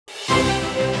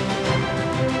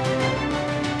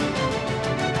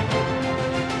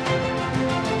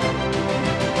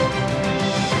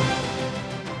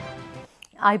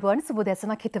අයිබෝන්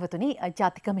සුබදැසනක් හිතවතුනි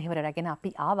ජාතික මෙහෙවර රැගෙන අපි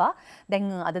ආවා. දැන්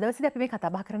අද දවසේදී අපි මේ කතා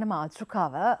බහ කරන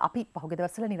මාතෘකාව අපි පහුගිය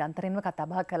දවස්වල නිරන්තරයෙන්ම කතා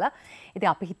බහ කළා. ඉතින්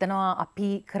අපි හිතනවා අපි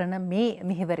කරන මේ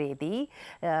මෙහෙවරේදී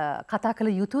කතා කළ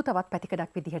යුතු තවත්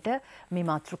පැතිකඩක් විදිහට මේ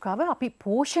මාතෘකාව අපි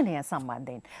පෝෂණය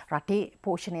සම්බන්ධයෙන් රටේ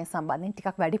පෝෂණය සම්බන්ධයෙන්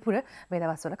ටිකක් වැඩිපුර මේ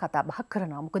දවස්වල කතා බහ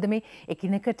කරනවා. මොකද මේ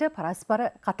එකිනෙකට පරස්පර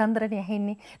කතන්දරනේ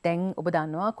ඇහෙන්නේ. දැන් ඔබ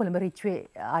දන්නවා කොළඹ රිච්වේ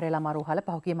ආර්ය ළමා රෝහල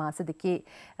පහුගිය මාස දෙකේ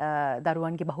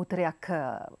දරුවන්ගේ බහුතරයක්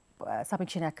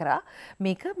සමීක්ෂණයක් කරා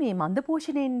මේක මේ මන්ද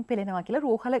පෝෂණයෙන් පෙළෙනවා කියලා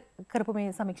රෝහල කරපු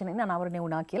මේ සමීක්ෂණයෙන් අනාවරණය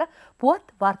වුණා කියලා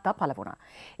පුවත් වාර්තා පළ වුණා.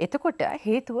 එතකොට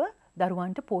හේතුව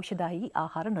දරුවන්ට පෝෂ්‍යදායී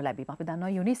ආහාර නොලැබීම. අපි දන්නවා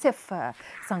යුනිසෙෆ්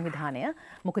සංවිධානය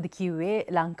මොකද කිව්වේ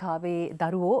ලංකාවේ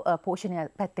දරුවෝ පෝෂණය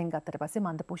පැත්තෙන් ගත්තට පස්සේ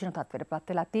මන්ද පෝෂණ තත්ත්වයට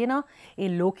පත් වෙලා තියෙනවා. ඒ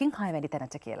ලෝකෙන් 6 වැනි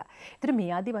තැනට කියලා. ඒතර මේ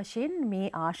ආදි වශයෙන් මේ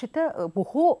ආශ්‍රිත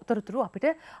බොහෝ තොරතුරු අපිට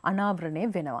අනාවරණය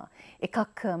වෙනවා.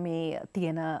 එකක් මේ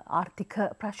තියෙන ආර්ථික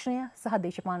ප්‍රශ්නය සහ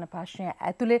දේශපාලන ප්‍රශ්නය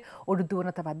ඇතුලේ ඔඩු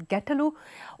දුවන තවත් ගැටලු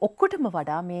ඔක්කොටම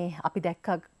වඩා මේ අපි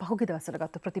දැක්ක පහුගිය දවස්වල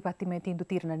ගත්ත ප්‍රතිපත්තිමය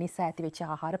තීන්දුව తీරන නිසා ඇතිවෙච්ච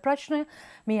ආහාර ප්‍රශ්නය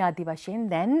මේ ආදි වශයෙන්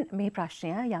දැන් මේ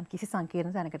ප්‍රශ්නය යම් කිසි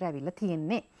සංකීර්ණ තැනකට ඇවිල්ලා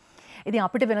තියෙන්නේ. ඉතින්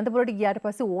අපිට වෙනද පොරට ගියාට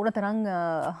පස්සේ ඕන තරම්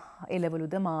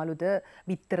එළවලුද මාළුද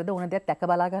විතරද ඕන දෙයක් දැක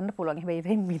බලා ගන්න පුළුවන්.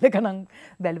 හැබැයි මිල ගණන්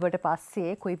බැලුවට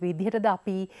පස්සේ කොයි විදිහටද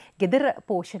අපි gedara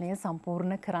පෝෂණය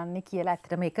සම්පූර්ණ කරන්න කියලා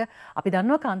ඇත්තට මේක අපි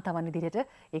දන්නවා කාන්තාවන් විදිහට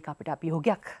ඒක අපිට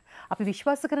අභියෝගයක්. අපි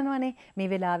විශ්වාස කරනවානේ මේ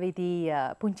වෙලාවේදී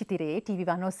පුංචි තිරේ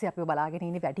TV1 ඔස්සේ අපිව බලාගෙන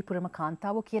ඉන්නේ වැඩිපුරම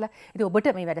කාන්තාවෝ කියලා. ඉතින්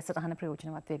ඔබට මේ වැඩසටහන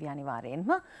ප්‍රයෝජනවත් වේවි අනිවාර්යෙන්ම.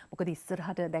 මොකද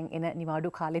ඉස්සරහට දැන් එන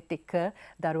නිවාඩු කාලෙත් එක්ක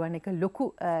දරුවන් එක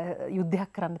ලොකු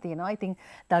යුද්ධයක් කරන්න තියෙනවා. ඉතින්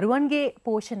දරුවන්ගේ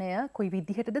පෝෂණය කොයි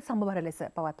විදිහටද සමබර ලෙස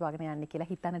පවත්වාගෙන යන්නේ කියලා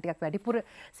හිතන්න ටිකක් වැඩිපුර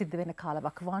සිද්ධ වෙන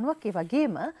කාලවකවානුවක්. ඒ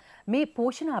වගේම මේ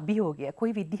පෝෂණ අභියෝගය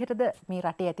කොයි විදිහටද මේ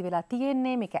රටේ ඇති වෙලා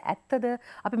තියෙන්නේ මේක ඇත්තද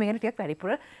අපි මේ ගැන ටිකක්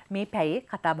වැඩිපුර මේ පැයේ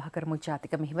කතා බහ කරමු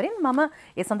ජාතික මෙහෙවරෙන්. මම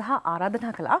ඒ සඳහා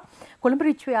ආරාධනා කළා කොළඹ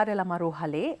රිච්වේ ආර්ය ළමා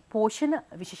රෝහලේ පෝෂණ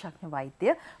විශේෂඥ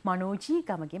වෛද්‍ය මනෝජී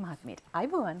ගමගේ මහත්මියට.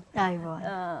 අයිබෝන්. අයිබෝන්.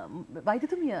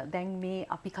 වෛද්‍යතුමිය දැන් මේ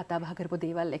අපි කතා බහ කරපු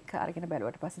දේවල් එක්ක අරගෙන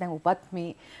බැලුවට පස්සේ දැන් ඔබත්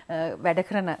මේ වැඩ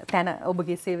කරන තැන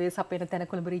ඔබගේ සේවය සපයන තැන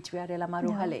කොළඹ රිච්වේ ආර්ය ළමා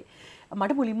රෝහලේ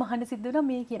මට මුලින්ම අහන්න සිද්ධ වෙනවා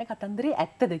මේ කියන කතන්දරේ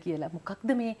ඇත්තද කියලා.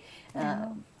 මොකක්ද මේ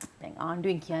දැන්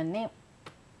ආණ්ඩුවෙන් කියන්නේ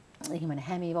එහෙම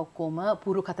නැහැ මේවා ඔක්කොම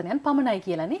පුරු කතනයන් පමණයි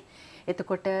කියලානේ.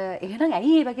 එතකොට එහෙනම්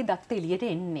ඇයි මේ වගේ දත්ත එළියට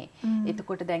එන්නේ?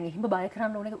 එතකොට දැන් එහෙම බය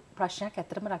කරන්න ඕනේ ප්‍රශ්නයක්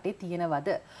ඇත්තටම රටේ තියෙනවද?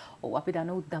 ඔව් අපි දන්න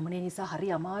උද්දමනය නිසා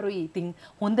හරි අමාරුයි. ඉතින්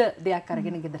හොඳ දෙයක්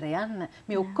අරගෙන ගෙදර යන්න.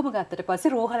 මේ ඔක්කොම ගත්තට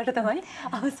පස්සේ රෝහලට තමයි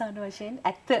අවසාන වශයෙන්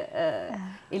ඇත්ත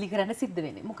එලි කරන්න සිද්ධ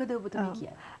වෙන්නේ. මොකද ඔබතුමී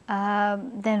කියන්නේ?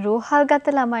 දැන් රෝහල්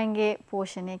ගත ළමයින්ගේ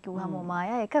පෝෂණය කිව්වම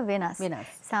මායා ඒක වෙනස්.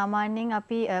 සාමාන්‍යයෙන්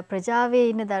අපි ප්‍රජාවේ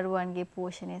ඉන්න දරුවන්ගේ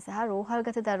පෝෂණය සහ රෝහල්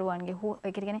ගත දරුවන්ගේ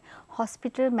ඒ කියන්නේ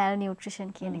හොස්පිටල් මැල්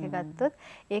නියුට්‍රිෂන් කියන එක ගත්තොත්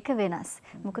ඒක වෙනස්.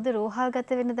 මොකද රෝහල්ගත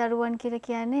වෙන දරුවන් කියලා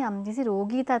කියන්නේ යම්කිසි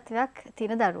රෝගී තත්වයක්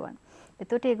තියෙන දරුවන්.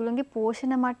 එතකොට ඒගොල්ලන්ගේ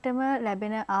පෝෂණ මට්ටම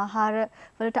ලැබෙන ආහාර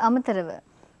වලට අමතරව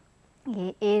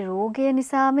ඒ රෝගය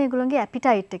නිසාම ඒගොල්ලන්ගේ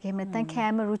ඇපිටයිට් එක එහෙම නැත්නම්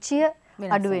කෑම රුචිය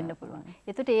අඩු වෙන්න පුළුවන්.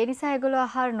 එතකොට ඒ නිසා ඒගොල්ලෝ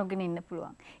ආහාර නොගෙන ඉන්න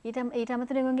පුළුවන්. ඊට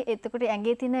අමතරව ඒගොල්ලන්ගේ එතකොට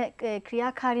ඇඟේ තියෙන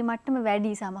ක්‍රියාකාරී මට්ටම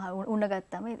වැඩි සමහර උණ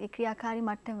ගත්තම ඒ ක්‍රියාකාරී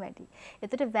මට්ටම වැඩි.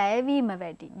 එතකොට වැයවීම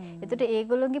වැඩි. එතකොට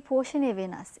ඒගොල්ලන්ගේ පෝෂණය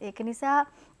වෙනස්. ඒක නිසා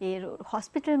ඒ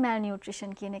හොස්පිටල් මැල්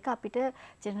නියුට්‍රිෂන් කියන එක අපිට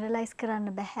ජෙනරලයිස්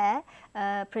කරන්න බෑ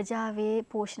ප්‍රජාවේ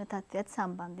පෝෂණ තත්ත්වයට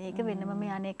සම්බන්ධයෙන්. ඒක වෙනම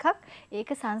මේ අනෙකක්.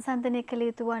 ඒක සංසන්දනය කළ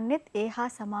යුතු වන්නේත් ඒ හා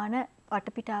සමාන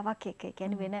වටපිටාවක් එක්ක. ඒ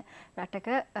කියන්නේ වෙන රටක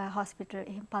හොස්පිටල්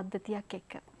එහෙම පද්ධතියක්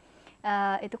එක්ක.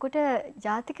 එතකොට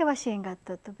ජාතික වශයෙන්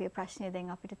ගත්තොත් ඔබේ ප්‍රශ්නය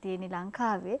දැන් අපිට තියෙන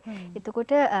ලංකාවේ.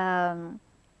 එතකොට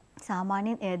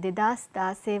සාමාන්‍යයෙන්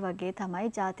 2016 වගේ තමයි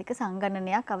ජාතික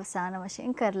සංගණනයක් අවසාන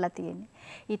වශයෙන් කරලා තියෙන්නේ.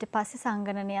 ඊට පස්සේ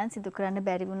සංගණනයන් සිදු කරන්න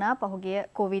බැරි වුණා. පහුගිය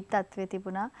කොවිඩ් තත්ත්වය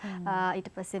තිබුණා. ඊට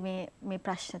පස්සේ මේ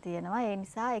ප්‍රශ්න තියෙනවා. ඒ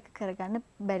නිසා ඒක කරගන්න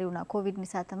බැරි වුණා. කොවිඩ්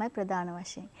නිසා තමයි ප්‍රධාන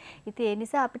වශයෙන්. ඉතින් ඒ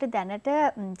නිසා අපිට දැනට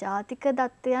ජාතික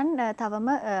දත්තයන් තවම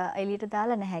එළියට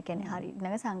දාලා නැහැ. කියන්නේ හරි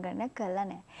ඊළඟ සංගණනයක් කරලා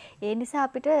නැහැ. ඒ නිසා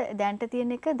අපිට දැනට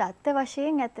තියෙන එක දත්ත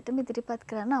වශයෙන් ඇත්තටම ඉදිරිපත්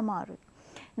කරන්න අමාරුයි.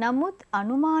 නමුත්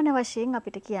අනුමාන වශයෙන්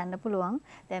අපිට කියන්න පුළුවන්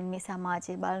දැන් මේ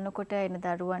සමාජයේ බලනකොට එන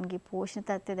දරුවන්ගේ පෝෂණ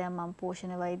තත්ත්වය දැන් මම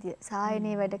පෝෂණ වෛද්‍ය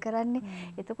සායනයේ වැඩ කරන්නේ.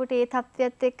 එතකොට ඒ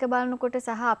තත්ත්වයත් එක්ක බලනකොට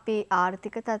සහ අපේ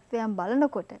ආර්ථික තත්ත්වයන්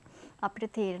බලනකොට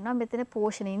අපිට තේරෙනවා මෙතන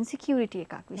පෝෂණ ඉන්සිකියුරිටි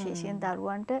එකක් විශේෂයෙන්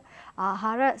දරුවන්ට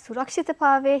ආහාර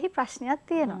සුරක්ෂිතභාවයේහි ප්‍රශ්නයක්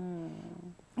තියෙනවා.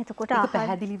 එතකොට ඒක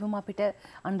පැහැදිලිවම අපිට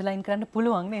අන්ඩර්ලයින් කරන්න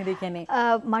පුළුවන් නේද? ඒ කියන්නේ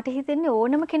මට හිතෙන්නේ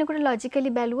ඕනම කෙනෙකුට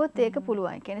ලොජිකලි බැලුවොත් ඒක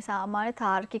පුළුවන්. ඒ කියන්නේ සාමාන්‍ය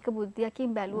තාර්කික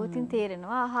බුද්ධියකින් බැලුවොතින්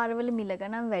තේරෙනවා ආහාරවල මිල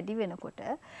ගණන් වැඩි වෙනකොට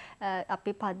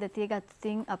අපේ පද්ධතිය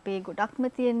ගත්තොතින් අපේ ගොඩක්ම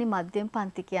තියෙන්නේ මධ්‍යම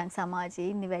පන්තිකයන් සමාජයේ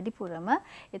ඉන්නේ වැඩිපුරම.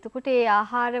 එතකොට ඒ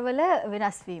ආහාරවල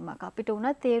වෙනස් වීමක් අපිට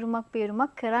උනත් තේරුමක්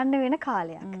පේරුමක් කරන්න වෙන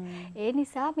කාලයක්. ඒ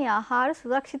නිසා මේ ආහාර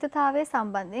සුරක්ෂිතතාවයේ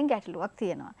සම්බන්ධයෙන් ගැටලුවක්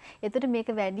තියෙනවා. එතකොට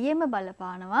මේක වැඩියෙන්ම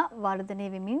බලපානවා වර්ධනය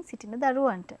වෙමින් සිටින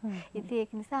දරුවන්ට. ඉතින්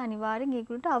ඒක නිසා අනිවාර්යෙන්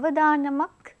ඒගොල්ලන්ට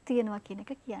අවදානමක් තියෙනවා කියන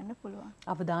එක කියන්න පුළුවන්.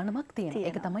 අවදානමක් තියෙනවා.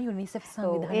 ඒක තමයි යුනිසෙෆ්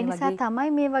සංවිධානය වගේ. ඒ නිසා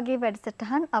තමයි මේ වගේ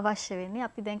වැඩසටහන් අවශ්‍ය වෙන්නේ.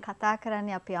 අපි දැන් කතා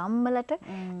කරන්නේ අපේ අම්මලට,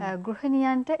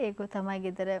 ගෘහිණියන්ට. ඒගොල්ලෝ තමයි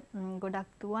ගෙදර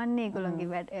ගොඩක් දුවන්නේ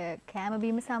ඒගොල්ලන්ගේ කෑම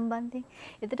බීම සම්බන්ධයෙන්.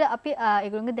 ඒකට අපි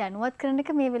ඒගොල්ලන්ගේ දැනුවත් කරන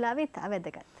එක මේ වෙලාවේ ඉතා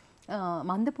වැදගත්.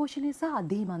 මන්ද පෝෂණය සහ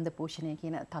අධි මන්ද පෝෂණය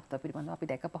කියන තත්ත්ව පිළිබඳව අපි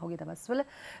දැක්ක පහුගිය දවස්වල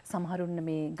සමහරුන්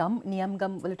මේ නියම්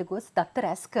ගම් වලට ගොස් දත්ත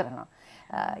රැස් කරනවා.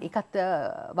 ඒකත්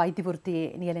වෛද්‍ය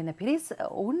වෘත්තියේ නියැලෙන පිරිස්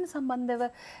ඔවුන් සම්බන්ධව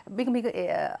මේක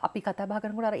අපි කතා බහ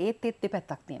කරනකොට අර ඒත්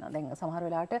දෙපැත්තක් තියෙනවා. දැන් සමහර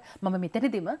වෙලාවට මම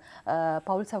මෙතනදිම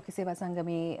පෞල් සෞඛ්‍ය සේවා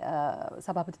සංගමේ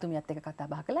සභාපතිතුමියත් එක්ක කතා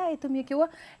බහ කළා. එතුමිය කිව්වා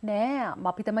නෑ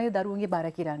අපි තමයි දරුවන්ගේ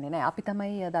බර කිරන්නේ නෑ. අපි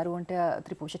තමයි දරුවන්ට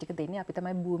ත්‍රිපෝෂ ටික දෙන්නේ. අපි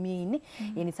තමයි භූමියේ ඉන්නේ.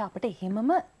 ඒ නිසා අපිට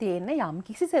එහෙමම යම්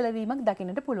කිසි සෙලවීමක්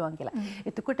දකින්නට පුළුවන් කියලා.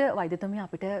 එතකොට වෛද්‍යතුමිය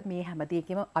අපිට මේ හැම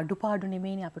දෙයකම අඩුපාඩු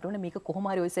නෙමෙයිනේ අපිට ඕනේ මේක කොහොම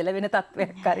හරි ඔය සෙලවෙන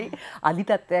තත්වයක් හරි අලි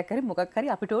තත්වයක් හරි මොකක්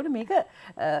හරි අපිට ඕනේ මේක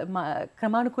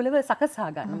ක්‍රමානුකූලව සකසා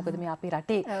ගන්න. මොකද මේ අපේ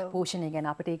රටේ පෝෂණය ගැන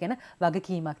අපිට ඒ ගැන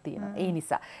වගකීමක් තියෙනවා. ඒ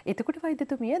නිසා. එතකොට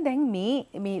වෛද්‍යතුමිය දැන්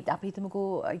මේ අපි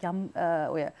හිතමුකෝ යම්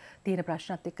ඔය තියෙන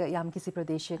ප්‍රශ්නත් එක්ක යම් කිසි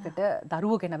ප්‍රදේශයකට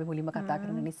දරුවෝ ගැන අපි මුලින්ම කතා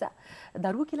කරන නිසා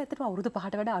දරුවෝ කියලා ඇත්තටම අවුරුදු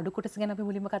 5ට වඩා අඩු කොටස ගැන අපි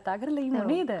මුලින්ම කතා කරලා ඉමු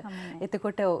නේද?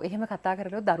 එතකොට එහෙම කතා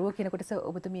කරලා දරුවෝ කියන කොටස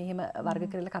ඔබතුමිය එහෙම වර්ග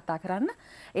කරලා කතා කරන්න.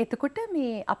 එතකොට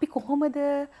මේ අපි කොහොමද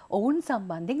ඔවුන්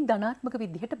සම්බන්ධයෙන් ධනාත්මක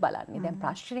විදිහට බලන්නේ? දැන්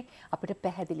ප්‍රශ්නේ අපිට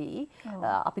පැහැදිලි.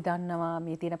 අපි දන්නවා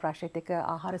මේ තියෙන ප්‍රශ්නෙත් එක්ක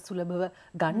ආහාර සුලභව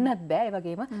ගන්නත් බෑ. ඒ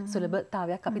වගේම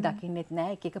සුලභතාවයක් අපි දකින්නෙත්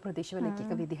නෑ. එක එක ප්‍රදේශවල එක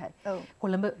එක විදිහයි.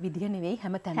 කොළඹ විදිහ නෙවෙයි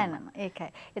හැම තැනම.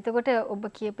 ඒකයි. එතකොට ඔබ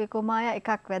කියපේ කොමාය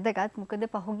එකක් වැදගත්. මොකද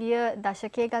පහුගිය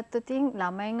දශකයේ ගත්තොතින්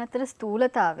ළමයින් අතර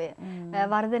ස්ථූලතාවය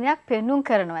වර්ධනයක් පෙන්눔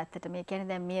කරනවා ඇත්තට. මේ කියන්නේ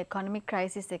දැන් මේ ඉකොනොමික්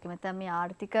ක්‍රයිසිස් එක නැත්නම් මේ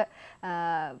ආර්ථික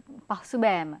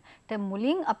පහසුබෑමට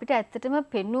මුලින් අපිට ඇත්තටම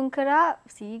පෙන්눔 කරා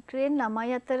සීක්‍රේන්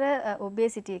ළමයි අතර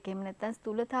ඔබේසිටි එක එහෙම නැත්නම්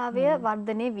ස්ථූලතාවය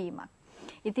වර්ධනය වීමක්.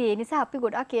 ඉතින් ඒ නිසා අපි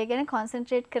ගොඩක් ඒ ගැන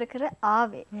කොන්සන්ට්‍රේට් කර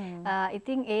ආවේ.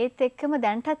 ඉතින් ඒත් එක්කම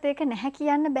දැන්ටත් ඒක නැහැ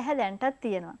කියන්න බෑ දැන්ටත්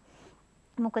තියෙනවා.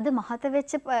 මොකද මහත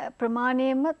වෙච්ච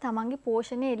ප්‍රමාණයෙන්ම තමන්ගේ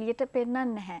පෝෂණය එළියට පෙන්නන්නේ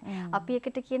නැහැ. අපි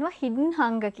එකට කියනවා හිඩන්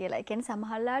හංග කියලා. ඒ කියන්නේ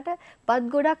සමහරලාට බත්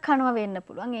ගොඩක් කනවා වෙන්න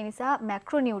පුළුවන්. ඒ නිසා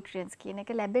මැක්‍රෝ නියුට්‍රියන්ට්ස් කියන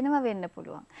එක ලැබෙනවා වෙන්න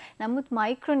පුළුවන්. නමුත්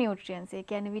මයික්‍රෝ නියුට්‍රියන්ට්ස් ඒ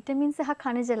කියන්නේ විටමින් සහ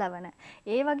khනිජ ලවණ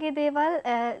ඒ වගේ දේවල්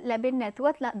ලැබෙන්නේ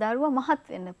නැතුවත් දරුවා මහත්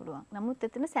වෙන්න පුළුවන්. නමුත්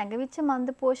එතන සැඟවිච්ච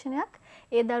මන්ද පෝෂණයක්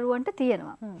ඒ දරුවන්ට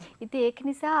තියෙනවා. ඉතින් ඒක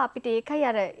නිසා අපිට ඒකයි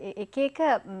අර එක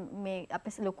මේ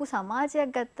අපේ ලොකු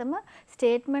සමාජයක් ගත්තම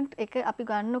ස්ටේට්මන්ට් එක අපි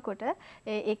ගන්නකොට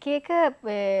එක එක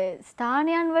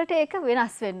ස්ථානයන් වලට ඒක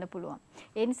වෙනස් වෙන්න පුළුවන්.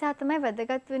 ඒ නිසා තමයි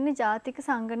වැදගත් වෙන්නේ ජාතික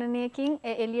සංගණනයකින්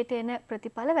එළියට එන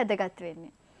ප්‍රතිඵල වැදගත්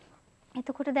වෙන්නේ.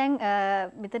 එතකොට දැන්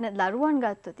මෙතන දරුවන්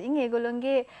ගත්තොත්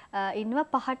ඒගොල්ලන්ගේ ඉන්නවා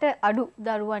 5ට අඩු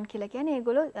දරුවන් කියලා කියන්නේ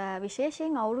ඒගොල්ලෝ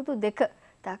විශේෂයෙන් අවුරුදු 2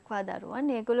 දක්වා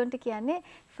දරුවන් ඒගොල්ලන්ට කියන්නේ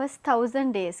first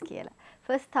 1000 days කියලා.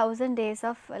 first 1000 days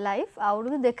of life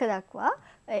අවුරුදු 2 දක්වා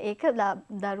ඒක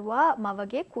දරුවා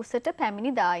මවගේ කුසට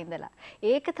පැමිණි දා ඉඳලා.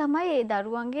 ඒක තමයි ඒ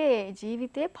දරුවන්ගේ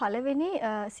ජීවිතයේ පළවෙනි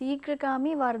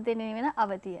ශීඝ්‍රගාමී වර්ධනය වෙන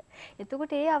අවධිය.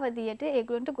 එතකොට ඒ අවධියට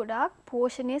ඒගොල්ලන්ට ගොඩාක්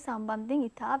පෝෂණය සම්බන්ධයෙන්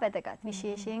ඉතා වැදගත්.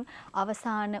 විශේෂයෙන්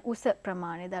අවසාන උස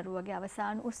ප්‍රමාණය දරුවගේ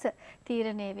අවසාන උස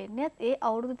තීරණය වෙන්නේ ඒ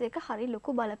අවුරුදු 2 හරි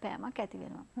ලොකු බලපෑමක් ඇති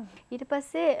වෙනවා. ඊට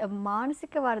පස්සේ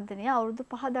මානසික වර්ධනය අවුරුදු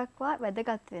 5 දක්වා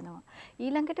වැදගත් වෙනවා.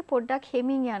 ඊළඟට පොඩ්ඩක්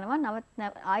හෙමින් යනවා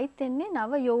ආයිත් එන්නේ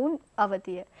නව යෝන්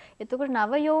අවධිය. එතකොට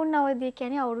නව යෝන් අවධිය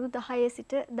කියන්නේ අවුරුදු 10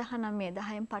 සිට 19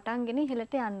 10න් පටන්ගෙන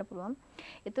ඉහළට යන්න පුළුවන්.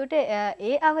 එතකොට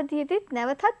ඒ අවධියේදීත්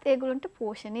නැවතත් ඒගොල්ලන්ට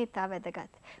පෝෂණය ඉතා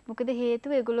වැදගත්. මොකද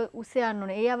හේතුව ඒගොල්ලෝ උස යන්න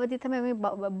ඕනේ. ඒ අවධිය තමයි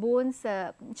මේ බෝන්ස්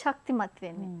ශක්තිමත්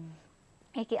වෙන්නේ.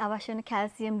 ඒකේ අවශ්‍ය වෙන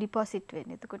කැල්සියම් ඩිපොසිට්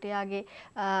වෙන්නේ. එතකොට එයාගේ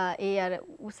ඒ අර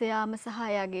උස යාම සහ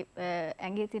එයාගේ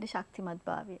ඇඟේ තියෙන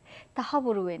ශක්තිමත්භාවය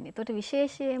තහවුරු වෙන්නේ. එතකොට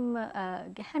විශේෂයෙන්ම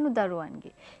ගැහැණු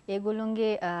දරුවන්ගේ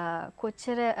ඒගොල්ලොන්ගේ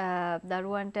කොච්චර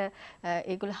දරුවන්ට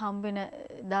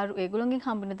ඒගොල්ලෝ ඒගොල්ලොන්ගෙන්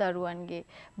හම්බෙන දරුවන්ගේ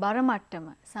බර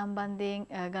මට්ටම සම්බන්ධයෙන්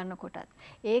ගන්නකොටත්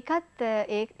ඒකත්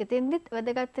එතෙන්දිත්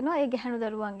වැදගත් වෙනවා ඒ ගැහැණු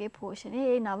දරුවන්ගේ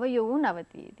පෝෂණය ඒ නව යෝන්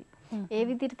අවධියේදී. ඒ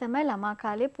විදිහට තමයි ළමා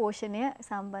කාලයේ පෝෂණය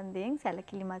සම්බන්ධයෙන්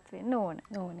සැලකිලිමත් වෙන්න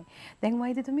ඕනේ. දැන්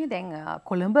වෛද්‍යතුමිය දැන්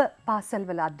කොළඹ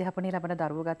පාසල්වල අධ්‍යාපනය ලබන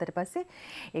දරුවෝ ගත්තට පස්සේ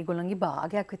ඒගොල්ලන්ගේ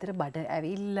භාගයක් විතර බඩ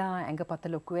ඇවිල්ලා ඇඟපත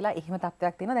ලොකු වෙලා එහෙම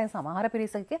තත්ත්වයක් තියෙනවා. දැන් සමහර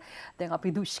පිරිසක දැන්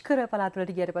අපි දුෂ්කර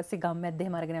පළාත්වලට ගියට පස්සේ ගම්මැද්ද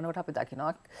එහෙම අරගෙන යනකොට අපි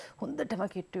දකිනවා හොඳටම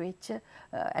කිට්ටු වෙච්ච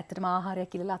ඇත්තටම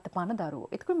ආහාරයක් කියලා අතපාන දරුවෝ.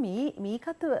 එතකොට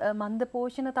මේකත් මන්ද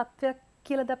පෝෂණ තත්ත්වයක්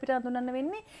කියලාද අපිට හඳුනන්න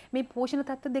වෙන්නේ? මේ පෝෂණ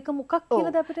තත්ත්ව දෙක මොකක්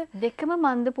කියලාද අපිට? දෙකම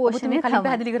මන්ද පෝෂණය තමයි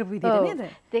පැහැදිලි කරපු විදිහට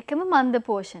නේද? දෙකම මන්ද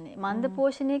පෝෂණය. මන්ද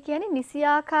පෝෂණය කියන්නේ නිසි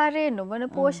ආකාරයේ නොවන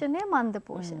පෝෂණය මන්ද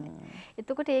පෝෂණය.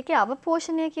 එතකොට ඒකේ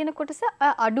අවපෝෂණය කියන කොටස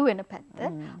අඩු වෙන පැත්ත.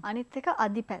 අනිත් එක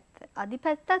අදි පැත්ත. අදි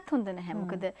පැත්තත් හොඳ නැහැ.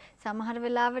 මොකද සමහර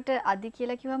වෙලාවට අදි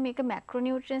කියලා කිව්වම මේක මැක්‍රෝ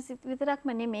නියුට්‍රියන්ස්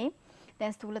විතරක්ම නෙමෙයි.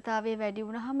 දැන් ස්ථූලතාවයේ වැඩි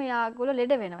වුණාම යාගොල්ලෝ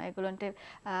ලෙඩ වෙනවා. ඒගොල්ලන්ට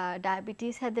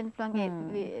ඩයබටිස් හැදෙන්න පුළුවන්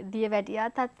දිය වැඩියා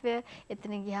තත්ත්වය,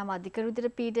 එතන ගියාම අධික රුධිර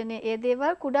පීඩනය, ඒ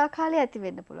දේවල් කුඩා කාලේ ඇති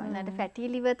වෙන්න පුළුවන්. ඊළඟට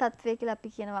ෆැටි ලිවර් තත්ත්වය කියලා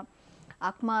අපි කියනවා.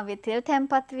 අක්මාවේ තෙල්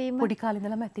තැම්පත් වීම පොඩි කාලේ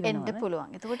ඉඳලම ඇති වෙනවා. එන්න පුළුවන්.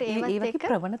 එතකොට ඒවත් එක්ක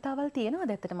ප්‍රවණතාවල්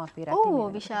තියෙනවද ඇත්තටම අපේ රටේ? ඔව්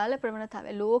විශාල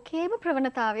ප්‍රවණතාවය. ලෝකයේම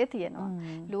ප්‍රවණතාවය තියෙනවා.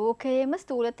 ලෝකයේම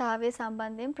ස්ථූලතාවයේ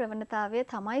සම්බන්ධයෙන් ප්‍රවණතාවය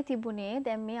තමයි තිබුණේ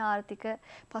දැන් මේ ආර්ථික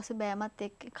පසුබෑමත්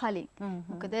එක්ක කලින්.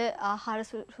 මොකද ආහාර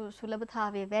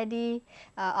සුලභතාවය වැඩි,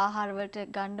 ආහාර වලට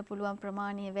ගන්න පුළුවන්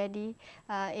ප්‍රමාණය වැඩි.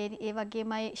 ඒ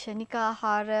වගේමයි ක්ෂණික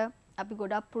ආහාර අපි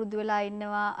ගොඩක් පුරුදු වෙලා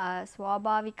ඉන්නවා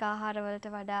ස්වාභාවික ආහාරවලට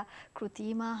වඩා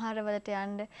කෘත්‍රිම ආහාරවලට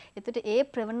යන්න. එතකොට ඒ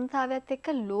ප්‍රවණතාවයත් එක්ක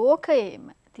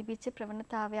ලෝකයේම තිබිච්ච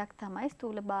ප්‍රවණතාවයක් තමයි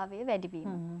ස්ථූලභාවයේ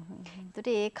වැඩිවීම.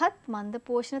 එතකොට ඒකත් මන්ද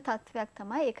පෝෂණ තත්වයක්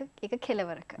තමයි ඒක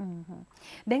කෙලවරක.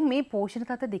 දැන් මේ පෝෂණ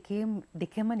තත්ත්ව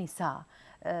දෙකම නිසා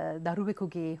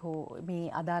දරුවෙකුගේ හෝ මේ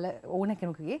අදාළ ඕන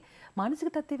කෙනෙකුගේ මානසික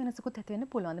තත්ත්වයේ වෙනසකුත් ඇති වෙන්න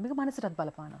පුළුවන්. මේක මනසටත්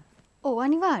බලපානවා. ඔව්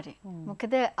අනිවාර්යෙන්.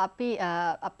 මොකද අපි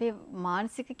අපේ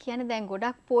මානසික කියන්නේ දැන්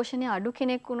ගොඩක් පෝෂණය අඩු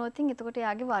කෙනෙක් වුණොත් එතකොට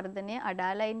එයාගේ වර්ධනය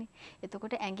අඩාලයිනේ.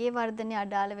 එතකොට ඇඟේ වර්ධනය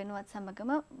අඩාල වෙනවත්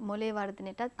සමගම මොලේ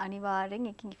වර්ධනයටත් අනිවාර්යෙන්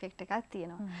එකින් ඉෆෙක්ට් එකක්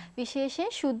තියෙනවා.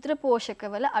 විශේෂයෙන් ශුද්ධ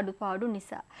පෝෂකවල අඩුපාඩු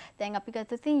නිසා. දැන් අපි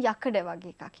ගත්තොත් යකඩ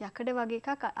වගේ එකක්. යකඩ වගේ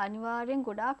එකක් අනිවාර්යෙන්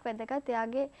ගොඩාක් වැදගත්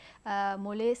එයාගේ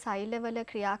මොලේ සෛලවල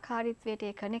ක්‍රියාකාරීත්වයට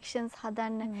ඒ කනෙක්ෂන්ස්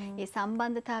හදන්න, ඒ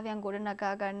සම්බන්ධතාවයන්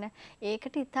ගොඩනගා ගන්න.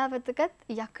 ඒකට ඉතා වැදගත්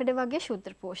යකඩ වගේ ශුද්ධ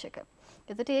පෝෂක.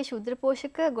 එතකොට මේ ශුද්ධ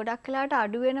පෝෂක ගොඩක් වෙලාවට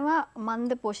අඩු වෙනවා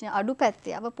මන්ද පෝෂණය අඩු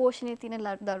පැත්තේ. අවපෝෂණයේ තියෙන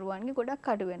දරුවන්ගේ ගොඩක්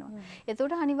අඩු වෙනවා.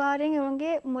 එතකොට අනිවාර්යෙන්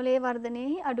ඔවුන්ගේ මොලේ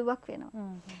වර්ධනයේ අඩුවක්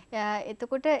වෙනවා.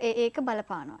 එතකොට ඒක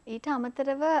බලපානවා. ඊට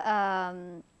අමතරව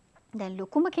දැන්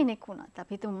ලොකුම කෙනෙක් වුණත්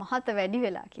අපි හිතමු මහත වැඩි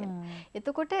වෙලා කියලා.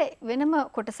 එතකොට වෙනම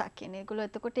කොටසක් කියන්නේ.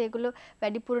 ඒගොල්ලෝ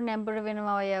වැඩිපුර නැඹුර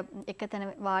වෙනවා ඔය එක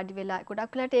තැන වාඩි වෙලා.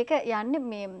 ගොඩක් වෙලාට ඒක යන්නේ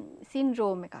මේ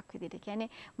සින්ඩ්‍රෝම් එකක් විදිහට. කියන්නේ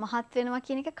මහත් වෙනවා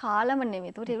කියන එක කාලම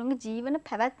නෙමෙයි. ඒකට ඒගොල්ලෝගේ ජීවන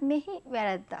පැවැත්මෙහි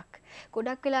වැරද්දක්.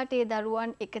 ගොඩක් වෙලාට ඒ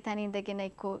දරුවන් එක තැන ඉඳගෙන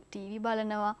එක්කෝ ටීවී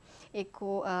බලනවා,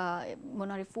 එක්කෝ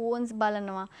මොනවාරි ෆෝන්ස්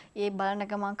බලනවා, ඒ බලන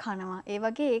ගමන් කනවා. ඒ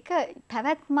වගේ ඒක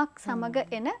පැවැත්මක් සමග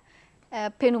එන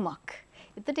පෙනුමක්.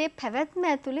 එතකොට මේ පැවැත්ම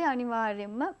ඇතුලේ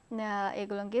අනිවාර්යයෙන්ම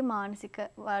ඒගොල්ලන්ගේ මානසික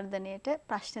වර්ධනයට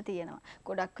ප්‍රශ්න තියෙනවා.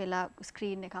 ගොඩක් වෙලා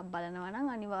ස්ක්‍රීන් එකක් බලනවා නම්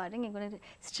අනිවාර්යෙන් ඒගොල්ලන්ට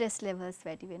ස්ට්‍රෙස් ලෙවල්ස්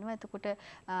වැඩි වෙනවා. එතකොට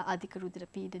අධික රුධිර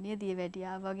පීඩනය,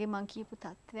 දියවැඩියා වගේ මං කියපු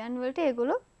තත්ත්වයන් වලට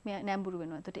ඒගොල්ලෝ නැඹුරු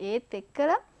වෙනවා. එතකොට ඒත්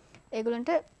එක්කලා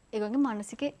ඒගොල්ලන්ගේ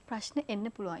මානසික ප්‍රශ්න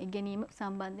එන්න පුළුවන්. ඉගෙනීම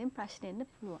සම්බන්ධයෙන් ප්‍රශ්න එන්න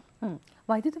පුළුවන්.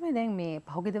 වෛද්‍යතුමනි දැන් මේ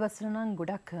පහුගිය දවස්වල නම්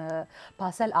ගොඩක්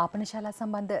පාසල් ආපනශාලා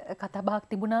සම්බන්ධ කතා බහක්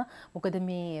තිබුණා. මොකද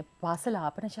මේ පාසල්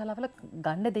ආපනශාලාවල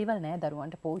ගන්න දේවල් නෑ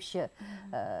දරුවන්ට පෝෂ්‍ය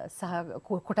සහ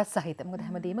කොටස් සහිත. මොකද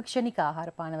හැමදේම ක්ෂණික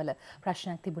ආහාර පානවල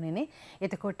ප්‍රශ්නයක් තිබුණේනේ.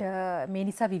 එතකොට මේ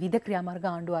නිසා විවිධ ක්‍රියාමාර්ග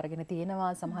ආණ්ඩුව අරගෙන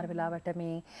තියෙනවා. සමහර වෙලාවට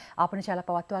මේ ආපනශාලා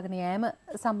පවත්වාගෙන යෑම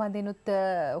සම්බන්ධෙනුත්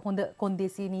හොඳ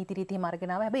කොන්දේසි නීති රීති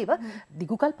මාර්ගන ආවා. හැබැයි ඒවා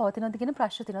දිගුකල් පවතිනවද කියන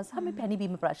ප්‍රශ්න තියෙනවා. සහ මේ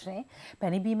පැණිබීම ප්‍රශ්නේ.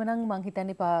 පැණිබීම නම් මං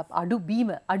හිතන්නේ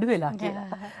අඩු වෙලා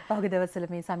කියලා. පහුගිය දවස්වල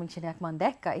මේ සමීක්ෂණයක් මම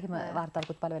දැක්කා. එහෙම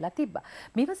වාර්තාවකුත් පළ වෙලා තිබ්බා.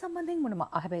 මේව සම්බන්ධයෙන් මොනම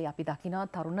හැබැයි අපි දකිනවා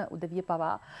තරුණ උදවිය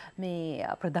පවා මේ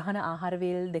ප්‍රධාන ආහාර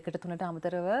වේල් 2-3ට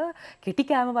අමතරව කෙටි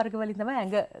කෑම වර්ග වලින් තමයි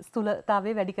ඇඟ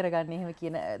ස්ථූලතාවය වැඩි කරගන්නේ එහෙම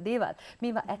කියන දේවල්.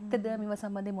 මේවා ඇත්තද? මේව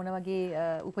සම්බන්ධයෙන් මොන වගේ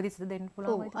උපදෙස්ද දෙන්න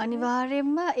පුළුවන්?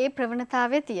 අනිවාර්යයෙන්ම ඒ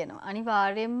ප්‍රවණතාවය තියෙනවා.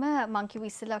 අනිවාර්යයෙන්ම මම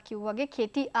ඉස්සෙල්ලා කිව්වා වගේ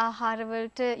කෙටි ආහාර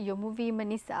වලට යොමු වීම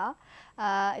නිසා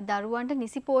දරුවන්ට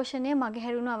නිසි පෝෂණය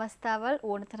මගහැරුණු අවස්ථාවල්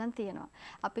ඕන තරම් තියෙනවා.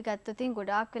 අපි ගත්තොත්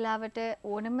ගොඩාක් වෙලාවට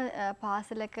ඕනම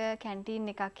පාසලක කැන්ටීන්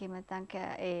එකක් එහෙම නැත්නම්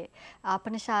ඒ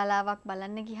ආපන ශාලාවක්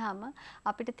බලන්න ගියාම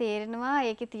අපිට තේරෙනවා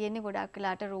ඒකේ තියෙන ගොඩාක්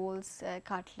වෙලාට රෝල්ස්,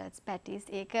 කට්ලට්ස්, පැටිස්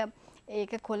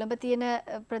ඒක කොළඹ තියෙන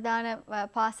ප්‍රධාන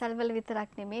පාසල්වල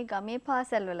විතරක් නෙමේ ගමේ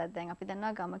පාසල්වලත් දැන් අපි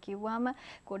දන්නවා ගම කිව්වහම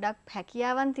ගොඩක්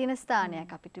හැකියාවන් තියෙන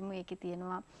ස්ථානයක්. අපිටම ඒකේ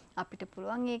තියෙනවා අපිට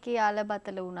පුළුවන් ඒකේ යාල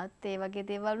බතල වුණත් ඒ වගේ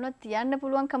දේවල් වුණත් තියන්න ගන්න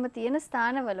පුළුවන්කම තියෙන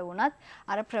ස්ථානවල වුණත්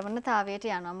අර ප්‍රවණතාවයට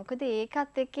යනවා. මොකද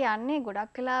ඒකත් එක්ක යන්නේ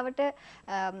ගොඩක් වෙලාවට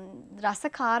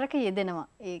රසකාරක යෙදෙනවා.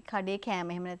 ඒ කඩේ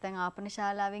කෑම එහෙම නැත්නම් ආපන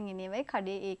ශාලාවෙන් එනේවයි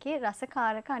කඩේ ඒකේ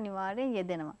රසකාරක අනිවාර්යෙන්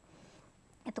යෙදෙනවා.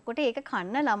 එතකොට ඒක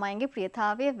කන්න ළමයින්ගේ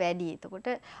ප්‍රියතාවය වැඩි. එතකොට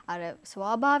අර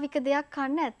ස්වාභාවික දෙයක්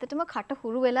කන්න ඇත්තටම කට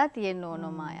හුරු වෙලා තියෙන්න ඕන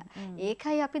මායා.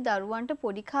 ඒකයි අපි දරුවන්ට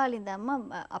පොඩි කාලේ ඉඳන්ම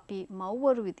අපි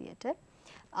මව්වරු විදියට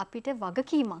අපිට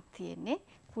වගකීමක් තියෙන්නේ.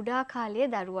 කුඩා කාලයේ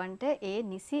දරුවන්ට ඒ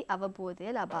නිසි අවබෝධය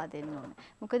ලබා දෙන්න ඕන.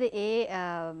 මොකද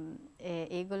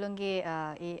ඒගොල්ලන්ගේ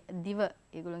ඒ දිව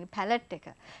ඒගොල්ලන්ගේ පැලට් එක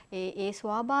ඒ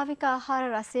ස්වාභාවික ආහාර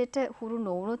රසයට හුරු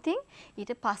නොවුනොතින්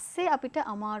ඊට පස්සේ අපිට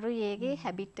අමාරුයි ඒගේ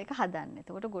හැබිට් එක හදන්න.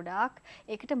 එතකොට ගොඩාක්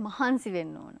ඒකට මහන්සි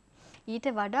වෙන්න ඕන.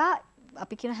 ඊට වඩා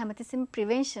අපි කියන හැමතිස්සෙම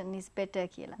prevention is better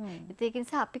කියලා. ඒක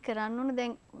නිසා අපි කරන්න ඕන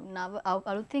දැන්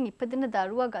අලුතෙන් ඉපදෙන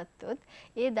දරුවා ගත්තොත්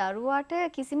ඒ දරුවාට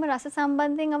කිසිම රස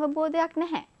සම්බන්ධයෙන් අවබෝධයක්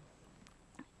නැහැ.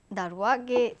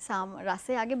 දරුවාගේ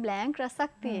රසයගේ බ්ලැන්ක්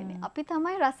රසක් තියෙන්නේ. අපි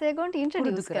තමයි රසය ගොන්ට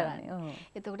ඉන්ට්‍රොඩියුස් කරන්නේ.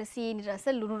 එතකොට සීනි රස,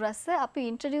 ලුණු රස අපි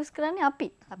ඉන්ට්‍රොඩියුස් කරන්නේ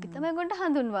අපි. අපි තමයි ගොන්ට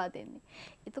හඳුන්වා දෙන්නේ.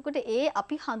 එතකොට ඒ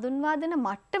අපි හඳුන්වා දෙන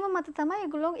මට්ටම මත තමයි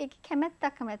ඒගොල්ලෝ ඒකේ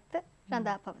කැමැත්ත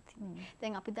රඳා පවතින්නේ.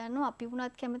 දැන් අපි දන්නවා අපි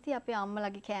වුණත් කැමති අපේ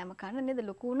අම්මලාගේ කෑම කන්න නේද?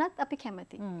 ලොකු වුණත් අපි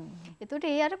කැමති. එතකොට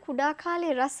ඒ අර කුඩා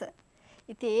කාලේ රස.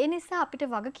 ඉතින් ඒ නිසා අපිට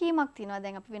වගකීමක් තියෙනවා.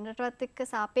 දැන් අපි වෙන රටවත් එක්ක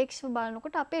සාපේක්ෂව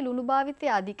බලනකොට අපේ ලුණු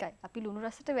භාවිතය අධිකයි. අපි ලුණු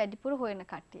රසට වැඩිපුර හොයන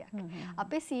කට්ටියක්.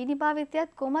 අපේ සීනි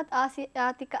භාවිතයත් කොහොමත්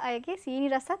ආසියාතික අයගේ සීනි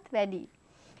රසත් වැඩි.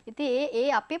 ඉතින් ඒ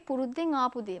අපේ පුරුද්දෙන්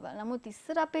ආපු දේවල්. නමුත්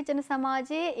ඉස්සර අපේ ජන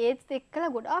සමාජයේ ඒත් එක්කලා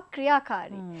ගොඩාක්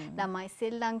ක්‍රියාකාරී. ළමයි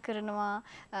සෙල්ලම් කරනවා,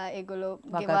 ඒගොල්ලෝ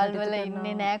ගෙවල් වල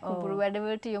ඉන්නේ නැහැ, කුඹුරු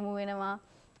වැඩවලට යොමු වෙනවා.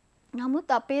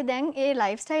 නමුත් අපේ දැන් ඒ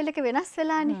ලයිෆ් ස්ටයිල් එක වෙනස්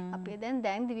වෙලානේ. අපේ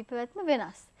දැන් දිවි පැවැත්ම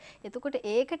වෙනස්. එතකොට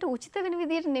ඒකට උචිත වෙන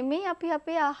විදිහට නෙමෙයි අපි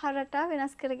අපේ ආහාර රටාව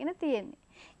වෙනස් කරගෙන තියෙන්නේ.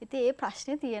 ඉතින් ඒ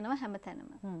ප්‍රශ්නේ තියෙනවා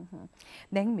හැමතැනම.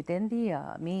 දැන් මෙතෙන්දී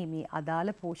මේ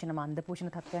අදාළ පෝෂණ මන්ද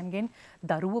පෝෂණ තත්ත්වයන්ගෙන්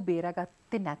දරුවෝ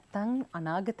බේරාගත්තේ නැත්නම්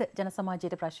අනාගත ජන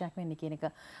සමාජයට ප්‍රශ්නයක් වෙන්නේ කියන එක.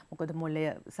 මොකද මොළය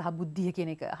සහ බුද්ධිය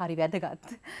කියන එක හරි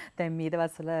වැදගත්. දැන් මේ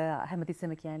දවස්වල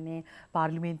හැමතිස්සෙම කියන්නේ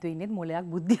පාර්ලිමේන්තුවේ ඉන්නේ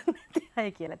මොළයක් බුද්ධියක් නැති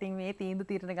අය කියලා. ඉතින් මේ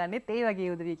තීන්දුව తీරන ගන්නෙත් ඒ වගේ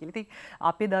උදවිය කියලා. ඉතින්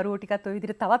අපේ දරුවෝ ටිකත් ওই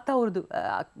විදිහට තවත් අවුරුදු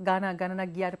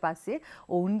ගණනක් ගියාට පස්සේ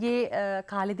ඔවුන්ගේ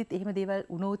කාලෙදිත් එහෙම දේවල්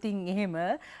වුණොතින් එහෙම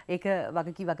ඒක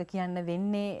වග කියන්න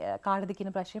වෙන්නේ කාටද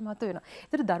කියන ප්‍රශ්නය මතුවෙනවා.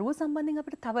 ඒතර දරුවෝ සම්බන්ධයෙන්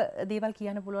අපිට තව දේවල්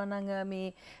කියන්න පුළුවන් නම් මේ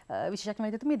විශේෂඥ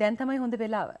වෛද්‍යතුමී දැන් තමයි හොඳ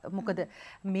වෙලාව. මොකද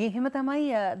මේ හැම තමයි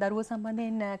දරුවෝ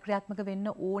සම්බන්ධයෙන් ක්‍රියාත්මක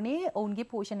වෙන්න ඕනේ ඔවුන්ගේ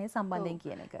පෝෂණය සම්බන්ධයෙන්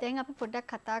කියන එක. දැන් අපි පොඩ්ඩක්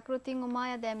කතා කරොතින්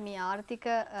උමාය දැන් මේ ආර්ථික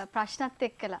ප්‍රශ්නත්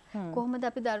එක්කලා කොහොමද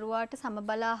අපි දරුවාට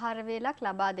සමබල ආහාර වේලක්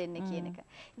ලබා දෙන්නේ කියන එක.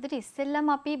 ඒතර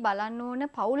ඉස්සෙල්ලම අපි බලන්න ඕන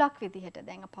පවුලක් විදිහට.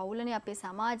 දැන් පවුලනේ අපේ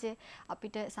සමාජය.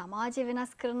 අපිට සමාජය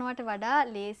වෙනස් කරනවට වඩා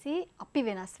ලේසි අපි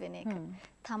වෙනස් වෙන එක.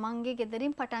 තමන්ගේ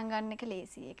ගෙදරින් පටන් ගන්න එක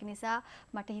ලේසි. ඒක නිසා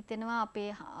මට හිතෙනවා අපේ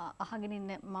අහගෙන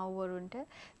ඉන්න මව්වරුන්ට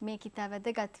මේක ඉතා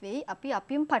වැදගත් වෙයි. අපි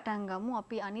අපිම පටන් ගමු.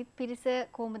 අපි අනිත් පිරිස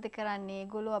කොහොමද කරන්නේ?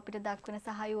 ඒගොල්ලෝ අපිට දක්වන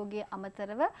සහයෝගයේ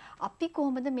අමතරව අපි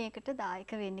කොහොමද මේකට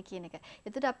දායක වෙන්නේ කියන එක.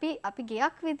 එතකොට අපි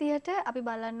ගෙයක් විදිහට අපි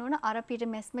බලන්න ඕන අර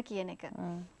පිටමැස්ම කියන එක.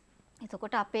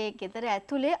 එතකොට අපේ ගෙදර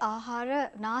ඇතුලේ ආහාර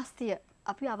නාස්තිය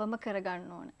අපි අවම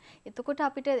කරගන්න ඕන. එතකොට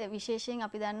අපිට විශේෂයෙන්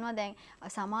අපි දන්නවා දැන්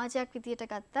සමාජයක් විදියට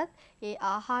ගත්තත් ඒ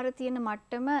ආහාර තියෙන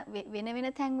මට්ටම වෙන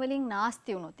තැන් වලින්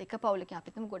නාස්ති වුණොත් එක පවුලකින්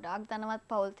අපි තුමු ගොඩාක් ධනවත්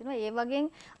පවුල් තිනවා ඒ වගේ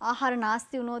ආහාර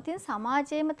නාස්ති වුණොත්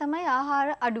සමාජයේම තමයි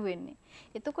ආහාර අඩු වෙන්නේ.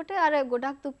 එතකොට අර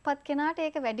ගොඩක් දුප්පත් කෙනාට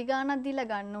ඒක වැඩි ගාණක්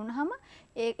දීලා ගන්න උනහම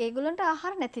ඒගොල්ලන්ට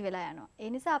ආහාර නැති වෙලා යනවා. ඒ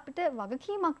නිසා අපිට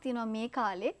වගකීමක් තියෙනවා මේ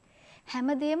කාලේ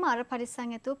හැමදේම අර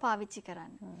පරිස්සම් ඇතුව පාවිච්චි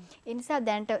කරන්න. ඒ නිසා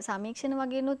දැන්ට සමීක්ෂණ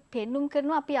වගේනොත් පෙන්눔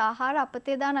කරනවා අපි ආහාර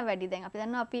අපතේ දාන වැඩි. දැන් අපි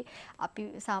දන්නවා අපි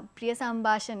ප්‍රිය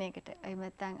සංഭാෂණයකට එහෙම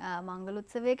නැත්නම් මංගල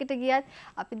උත්සවයකට ගියත්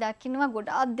අපි දකින්නවා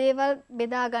ගොඩාක් දේවල්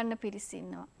බෙදා ගන්න පිරිස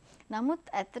ඉන්නවා.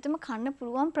 නමුත් ඇත්තටම කන්න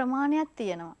පුළුවන් ප්‍රමාණයක්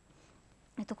තියෙනවා.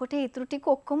 එතකොට ඒ ඉතුරු ටික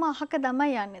ඔක්කොම අහක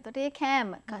තමයි යන්නේ. එතකොට ඒ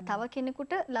කෑම තව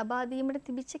කෙනෙකුට ලබා දීමට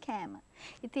තිබිච්ච කෑම.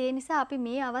 ඉතින් ඒ නිසා අපි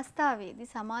මේ අවස්ථාවේදී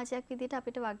සමාජයක් විදිහට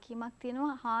අපිට වගකීමක්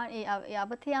තියෙනවා ඒ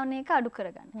අවතේ යන එක අඩු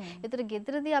කරගන්න. ඒතර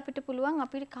ගෙදරදී අපිට පුළුවන්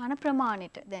අපිට කන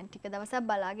ප්‍රමාණයට දැන් ටික දවසක්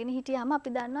බලාගෙන හිටියාම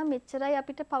අපි දන්නවා මෙච්චරයි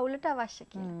අපිට පවුලට අවශ්‍ය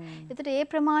කියලා. ඒතර ඒ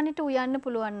ප්‍රමාණයට උයන්න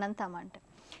පුළුවන් නම් Tamanට.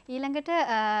 ඊළඟට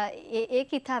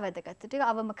ඒක ඉතා වැදගත්. ඒක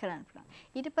අවම කරන්න පුළුවන්.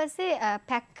 ඊට පස්සේ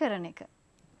පැක් කරන එක.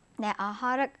 නෑ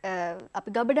ආහාර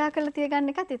අපි ගබඩා කරලා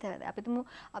තියගන්න එකත් ඉතින් අපි තුමු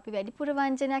අපි වැඩිපුර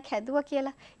වංජනයක් හැදුවා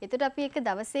කියලා. එතකොට අපි ඒක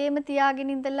දවසේම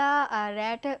තියාගෙන ඉඳලා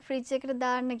රෑට ෆ්‍රිජ් එකට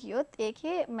දාන්න ගියොත්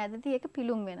ඒකේ මැදදී ඒක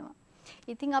පිලුම් වෙනවා.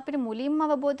 ඉතින් අපිට මුලින්ම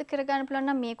අවබෝධ කරගන්න පුළුවන්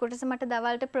නම් මේ කොටස මට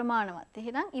දවල්ට ප්‍රමාණවත්.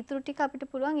 එහෙනම් ඊටු ටික අපිට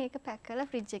පුළුවන් ඒක පැක් කරලා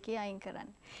ෆ්‍රිජ් එකේ අයින් කරන්න.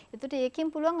 එතකොට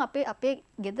ඒකෙන් පුළුවන් අපේ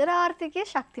ගෙදර ආර්ථිකය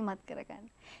ශක්තිමත් කරගන්න.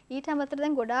 ඊට අමතරව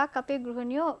දැන් ගොඩාක් අපේ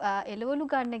ගෘහිණියෝ එළවලු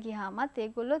ගන්න ගියාමත්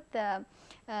ඒගොල්ලොත්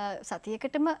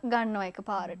සතියකටම ගන්නවා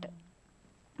එකපාරට.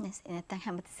 නැත්තම්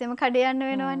හැමතිස්සෙම කඩේ යන්න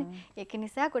වෙනවනේ. ඒක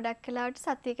නිසා ගොඩක් වෙලාවට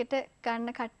සතියකට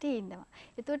ගන්න කට්ටිය ඉන්නවා.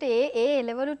 එතකොට ඒ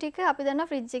එළවලු ටික අපි දන්නවා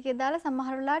ෆ්‍රිජ් එකේ දාලා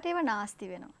සමහර වෙලාවට ඒව නාස්ති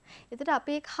වෙනවා. එතකොට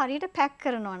අපි ඒක හරියට පැක්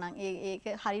කරනවා නම් ඒක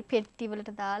හරි පෙට්ටි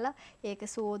වලට දාලා ඒක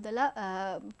සෝදලා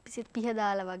පිහ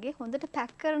දාලා වගේ හොඳට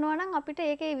පැක් කරනවා නම් අපිට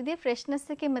ඒක ඒ විදිහේ ෆ්‍රෙෂ්නස්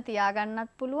එකෙම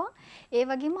තියාගන්නත් පුළුවන්. ඒ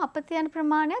වගේම අපත යන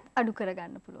ප්‍රමාණයත් අඩු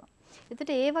කරගන්න පුළුවන්.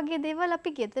 එතකොට ඒ වගේ දේවල්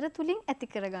අපි ගෙදර තුලින්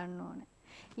ඇති කරගන්න ඕනේ.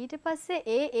 ඊට පස්සේ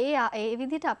ඒ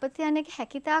විදිහට අපතයන් එක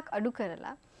හැකිතාක් අඩු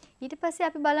කරලා ඊට පස්සේ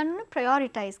අපි බලන්න ඕනේ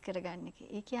ප්‍රයොරිටයිස් කරගන්න එක.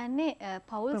 ඒ කියන්නේ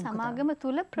පෞල් සමාගම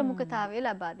තුල ප්‍රමුඛතාවය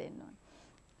ලබා දෙන්න ඕනේ.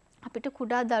 අපිට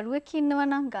කුඩා දරුවෙක් ඉන්නවා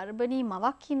නම් ගර්භණී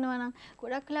මවක් ඉන්නවා නම්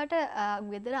ගොඩක් වෙලාට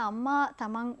ගෙදර අම්මා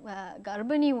තමන්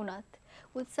ගර්භණී වුණත්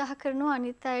උත්සාහ කරනවා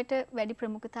අනිත් අයට වැඩි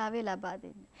ප්‍රමුඛතාවය ලබා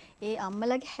දෙන්න. ඒ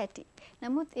අම්මලගේ හැටි.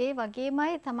 නමුත් ඒ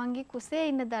වගේමයි තමන්ගේ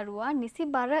කුසේ ඉන්න දරුවා නිසි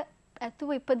බර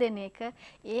ඇතුව ඉපදෙන එක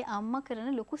ඒ අම්මා කරන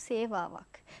ලොකු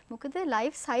සේවාවක්. මොකද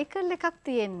ලයිෆ් සයිකල් එකක්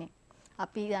තියෙන්නේ.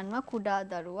 අපි දන්නවා කුඩා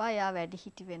දරුවා එයා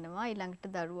වැඩිහිටි වෙනවා ඊළඟට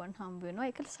දරුවන් හම්බ වෙනවා.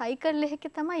 ඒක සයිකල් එකක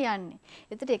තමයි යන්නේ.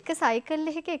 ඒතට එක සයිකල්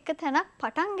එකක එක තැනක්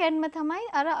පටන් ගන්නම තමයි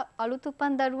අර අලුත්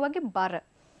උපන් දරුවාගේ බර.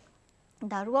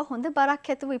 දරුවා හොඳ බරක්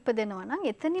ඇතුව ඉපදෙනවා නම්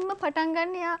එතනින්ම පටන්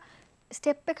ගන්න එයා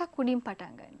ස්ටෙප් එකක් උඩින්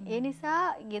පටන් ගන්න. ඒ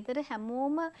නිසා ගෙදර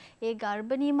හැමෝම ඒ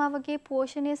ගර්භණී මවගේ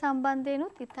පෝෂණය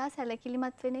සම්බන්ධයෙන්ුත් ඉතා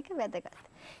සැලකිලිමත් වෙන එක වැදගත්.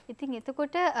 ඉතින්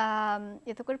එතකොට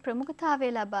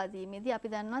ප්‍රමුඛතාවය ලබා දීමේදී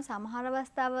අපි දන්නවා සමහර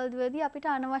අවස්ථාවලදී අපිට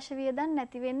අනවශ්‍ය වියදම්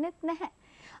නැති වෙන්නේත් නැහැ.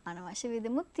 අනවශ්‍ය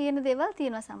වියදමුත් තියෙන දේවල්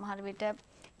තියෙනවා සමහර විට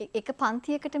එක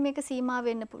පන්තියකට මේක සීමා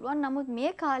වෙන්න පුළුවන්. නමුත් මේ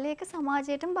කාලේ එක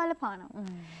සමාජයටම බලපානවා.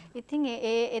 ඉතින්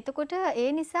එතකොට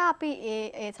ඒ නිසා අපි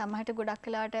ඒ සමහරට ගොඩක්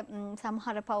වෙලාවට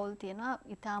සමහර පවුල් තියෙනවා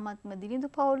ඊටාත්ම දිලිඳු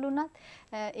පවුල් උනත්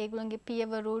ඒගොල්ලන්ගේ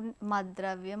පියවරුන්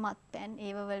මත්ද්‍රව්‍ය මත්පැන්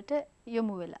ඒව වලට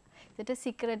යොමු වෙලා. ඒකට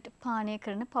සිගරට් පානය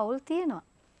කරන පවුල් තියෙනවා.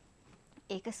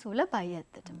 ඒක සුලභයි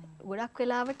ඇත්තටම. ගොඩක්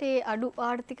වෙලාවට ඒ අඩු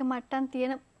ආර්ථික මට්ටම්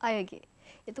තියෙන අයගේ.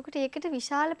 එතකොට ඒකට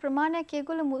විශාල ප්‍රමාණයක්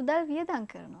ඒගොල්ලෝ මුදල් වියදම්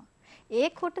කරනවා. ඒ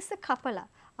කොටස කපලා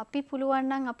අපි පුළුවන්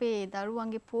නම් අපේ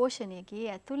දරුවන්ගේ පෝෂණයකේ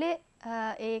ඇතුලේ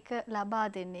ඒක ලබා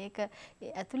දෙන්න. ඒක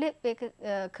ඇතුලේ ඒක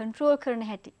කන්ට්‍රෝල් කරන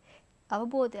හැටි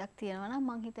අවබෝධයක් තියෙනවා නම්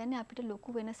මම හිතන්නේ අපිට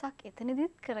ලොකු වෙනසක්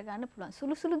එතනදිත් කරගන්න පුළුවන්.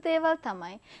 සුළු සුළු දේවල්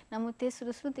තමයි. නමුත් ඒ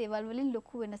සුළු සුළු දේවල් වලින්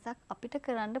ලොකු වෙනසක් අපිට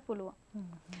කරන්න පුළුවන්.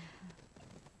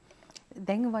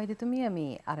 දැන් වෛද්‍යතුමිය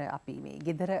මේ අර අපි මේ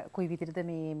ගෙදර කොයි විදිහටද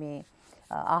මේ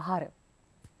ආහාර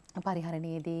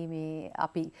පරිහරණයේදී මේ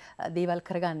අපි දේවල්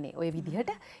කරගන්නේ ඔය විදිහට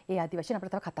ඒ ආදි වශයෙන්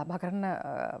අපිට තව කතා බහ කරන්න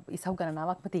ඉසව්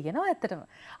ගණනාවක්ම තියෙනවා ඇත්තටම.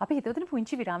 අපි හිතුවතුනි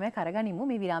පුංචි විරාමයක් අරගනිමු.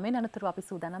 මේ විරාමයෙන් අනතුරු අපි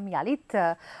සූදානම් යලිත්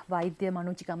වෛද්‍ය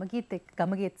මනෝජ්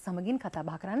ගමගේත් සමගින් කතා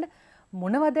බහ කරන්න.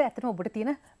 මොනවද ඇත්තටම ඔබට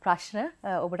තියෙන ප්‍රශ්න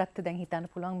ඔබටත් දැන් හිතන්න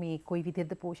පුළුවන් මේ කොයි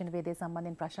විදිහටද පෝෂණ වේදේ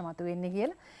සම්බන්ධයෙන් ප්‍රශ්න මතුවෙන්නේ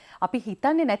කියලා. අපි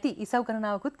හිතන්නේ නැති ඉසව්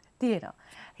ගණනාවකුත් තියෙනවා.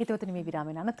 හිතුවතුනි මේ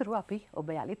විරාමයෙන් අනතුරු අපි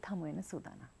ඔබ යලිත් හමු වෙන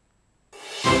සූදානම්.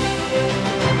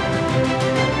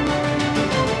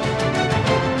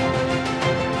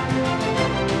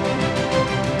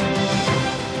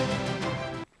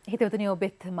 හිතවතුනි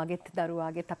ඔබෙත් මගෙත්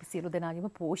දරුවාගෙත් අපි සියලු දෙනාගේම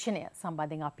පෝෂණය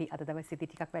සම්බන්ධයෙන් අපි අද දවසේදී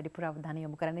ටිකක් වැඩිපුර අවධානය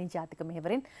යොමු කරන්නේ ජාතික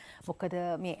මෙහෙවරෙන්. මොකද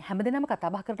මේ හැමදෙනාම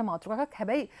කතා බහ කරන මාතෘකාවක්.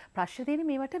 හැබැයි ප්‍රශ්න තියෙන්නේ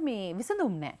මේවට මේ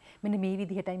විසඳුම් නැහැ. මෙන්න මේ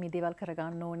විදිහටයි මේ දේවල්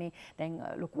කරගන්න ඕනේ. දැන්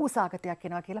ලොකු සාකතයක්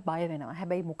එනවා කියලා බය වෙනවා.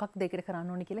 හැබැයි මොකක්ද ඒකට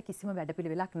කරන්න ඕනේ කියලා කිසිම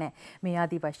වැඩපිළිවෙලක් නැහැ. මේ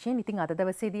ආදී වශයෙන් ඉතින් අද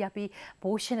දවසේදී අපි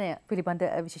පෝෂණය පිළිබඳ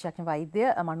විශේෂඥ වෛද්‍ය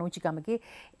මනෝජ් ගමගේ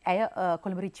ඇය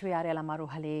කොළඹ රිච්වේ ආරය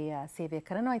ළමාරෝහලේ සේවය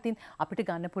කරනවා. ඉතින් අපිට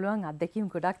ගන්න පුළුවන්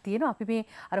අත්දැකීම් ගොඩක් තියෙනවා. අපි මේ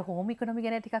අර හෝම් ඉකොනොමි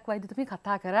ගැන ටිකක් වෛද්‍යතුමී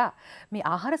කතා කරා. මේ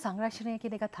ආහාර සංරක්ෂණය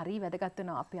කියන එකත් හරිය වැදගත්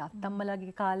වෙනවා. අපි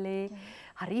අත්තම්මලාගේ කාලේ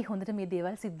හරිය හොඳට මේ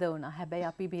දේවල් සිද්ධ වුණා. හැබැයි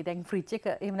අපි මේ දැන් ෆ්‍රිජ් එක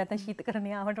එහෙම නැත්නම්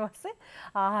ශීතකරණය ආවට පස්සේ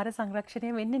ආහාර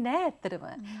සංරක්ෂණය වෙන්නේ නැහැ ඇත්තටම.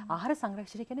 ආහාර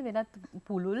සංරක්ෂණය කියන්නේ වෙනත්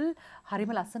පුළුල්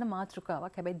හරිම ලස්සන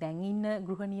මාතෘකාවක්. හැබැයි දැන් ඉන්න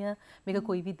ගෘහණිය මේක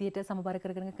කොයි විදිහට සමබර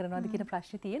කරගෙන කරනවද කියන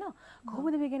ප්‍රශ්නේ තියෙනවා.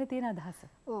 කොහොමද මේ ගැන තියෙන අදහස?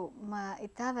 ඔව්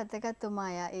ඉතා වැදගත්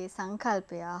උමායා ඒ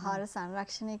සංකල්පය ආහාර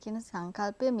සංරක්ෂණය කියන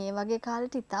සංකල්පය මේ වගේ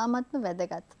කාලෙට ඉතාමත්ම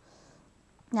වැදගත්.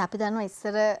 අපි දන්නවා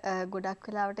ඉස්සර ගොඩක්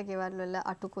වෙලාවට ගෙවල් වල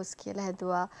අටුකොස් කියලා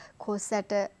හැදුවා. කොස්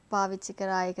ඇට පාවිච්චි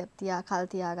කරා ඒක කල්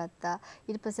තියාගත්තා.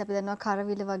 ඊට පස්සේ අපි දන්නවා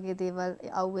කරවිල වගේ දේවල්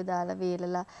අවුවේ දාලා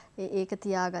වේලලා ඒක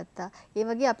තියාගත්තා. ඒ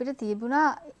වගේ අපිට තිබුණා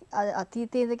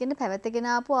අතීතයේ ඉඳගෙන පැවතගෙන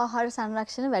ආපු ආහාර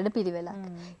සංරක්ෂණ වැඩපිළිවෙලක්.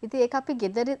 ඉතින් ඒක අපි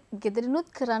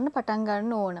ගෙදරිනුත් කරන්න පටන්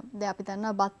ගන්න ඕන. දැන් අපි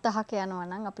දන්නවා බත් අහක යනවා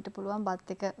නම් අපිට පුළුවන්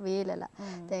බත් එක වේලලා.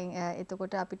 දැන්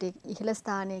එතකොට අපිට ඉහළ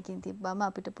ස්ථානයකින් තිබ්බම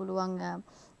අපිට පුළුවන්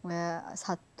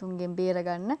සත්තුන්ගෙන් බේර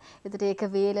ගන්න. එතකොට ඒක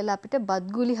වේලලා අපිට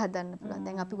බත් ගුලි හදන්න පුළුවන්.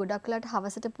 දැන් අපි ගොඩක් වෙලාට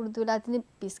හවසට පුරුදු වෙලා තියෙන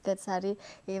බිස්කට්ස් හරි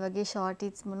ඒ වගේ ෂෝට්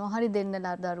ඉට්ස් මොනවා හරි දෙන්න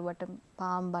දරුවට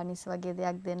පාම් බනිස් වගේ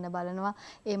දෙයක් දෙන්න බලනවා.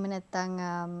 එහෙම නැත්නම්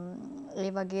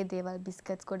ඒ වගේ දේවල්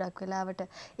බිස්කට්ස් ගොඩක් වෙලාවට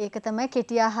ඒක තමයි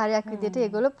කෙටි ආහාරයක් විදිහට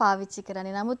ඒගොල්ලෝ පාවිච්චි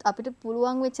කරන්නේ. නමුත් අපිට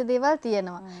පුළුවන් වෙච්ච දේවල්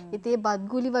තියෙනවා. ඉතින් ඒ බත්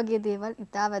ගුලි වගේ දේවල්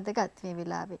ඉතා වැදගත් මේ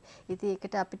වෙලාවේ. ඉතින්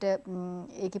ඒකට අපිට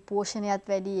ඒකේ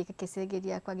පෝෂණයත් වැඩි. ඒක කෙසෙල්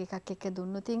ගෙඩියක් වගේ එකක් එක්ක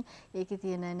දුන්නොත් ඒකේ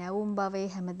තියෙන නැවුම්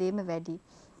භවයේ හැමදේම වැඩි.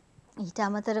 ඊට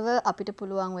අමතරව අපිට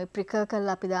පුළුවන් ඔය ප්‍රිකර්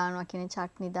කරලා අපි දානවා කියන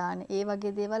චට්නි දාන ඒ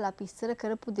වගේ දේවල් අපි ඉස්සර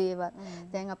කරපු දේවල්.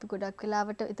 දැන් අපි ගොඩක්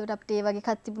වෙලාවට ඒකට අපිට ඒ වගේ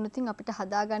එකක් තිබුණොත් අපිට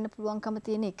හදා ගන්න පුළුවන්කම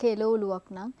තියෙන එක එළවලුවක්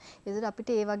නම් ඒකට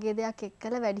අපිට ඒ වගේ දෙයක්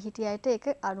එක්කලා වැඩිහිටියයිට ඒක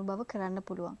අනුභව කරන්න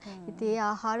පුළුවන්. ඉතින් ඒ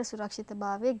ආහාර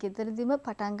සුරක්ෂිතභාවය ගෙදරදීම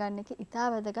පටන් ගන්න එක ඉතා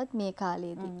වැදගත් මේ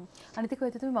කාලේදී. අනිත් එක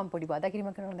ඔය තමයි මම පොඩි බාධා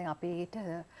කිරීමක් කරනවා. දැන් අපේට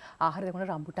ආහාර දෙකන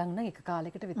රම්බුටන් නම් එක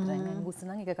කාලයකට විතරයි. මැංගුස්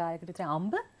නම් එක කාලයකට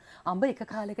විතරයි. අඹ එක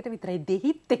කාලයකට විතරයි.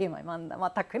 දෙහිත් එහෙමයි.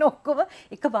 මතක් වෙන ඔක්කොම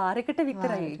එක වාරයකට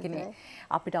විතරයි. කියන්නේ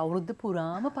අපිට අවුරුද්ද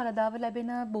පුරාම පළදාව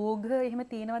ලැබෙන භෝග එහෙම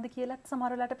තියෙනවද කියලාත්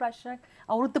සමහර වෙලාවට ප්‍රශ්නයක්.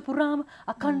 අවුරුද්ද පුරාම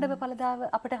අඛණ්ඩව පළදාව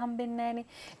අපිට හම්බෙන්නේ නැහනේ.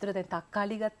 ඒතර දැන්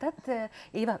තක්කාලි ගත්තත්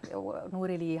ඒවා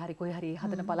නූරෙලියේ හරි කොයි හරි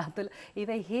හදන පළාත්වල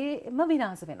ඒවා එහෙම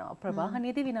විනාශ වෙනවා.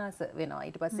 ප්‍රවාහනයේදී විනාශ වෙනවා.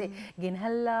 ඊට පස්සේ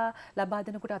ගෙනහැල්ලා ලබා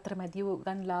දෙනකොට අතරමැදියෝ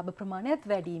ගන්න ලාභ ප්‍රමාණයත්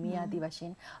වැඩි. මේ ආදී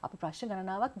වශයෙන් අපි ප්‍රශ්න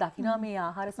ගණනාවක් දකිනවා මේ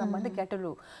ආහාර සම්බන්ධ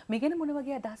ගැටලු. මේ ගැන මොන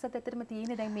වගේ අදහසක් ඇත්තටම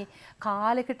තියෙන්නේ? දැන් මේ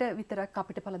කාලයකට විතරක්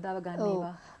අපිට පළදාව ගන්න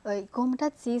ඒවා.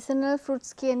 කොහොමදත් සීසනල්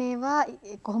ෆෘට්ස් කියන ඒවා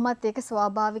කොහොමත් ඒක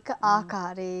ස්වාභාවික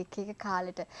ආකාරයේ එක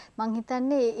කාලෙට මං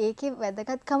හිතන්නේ ඒකේ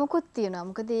වැදගත්කමකුත් තියෙනවා.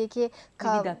 මොකද ඒකේ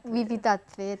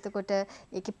විවිධත්වය එතකොට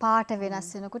ඒකේ පාට වෙනස්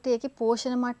වෙනකොට ඒකේ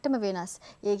පෝෂණ මට්ටම වෙනස්.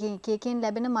 ඒකෙන්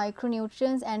ලැබෙන මයික්‍රෝ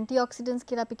නියුට්‍රියන්ට්ස් ඇන්ටිऑක්සිඩන්ට්ස්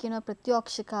කියලා අපි කියනවා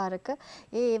ප්‍රතිօක්ෂකාරක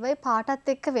ඒවයි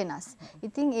පාටත් එක්ක වෙනස්.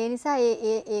 ඉතින් ඒ නිසා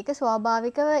ඒක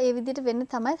ස්වාභාවිකව ඒ විදිහට වෙන්න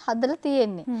තමයි හදලා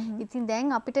තියෙන්නේ. ඉතින්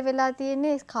දැන් අපිට වෙලා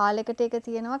තියෙන්නේ කාලයකට ඒක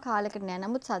තියෙනවා කාලයකට නෑ.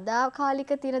 නමුත්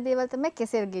සදාකාලික තියෙන දේවල් තමයි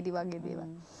කෙසෙල් ගෙඩි වගේ දේවල්.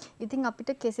 ඉතින්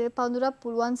අපිට කෙසෙල් පඳුරක්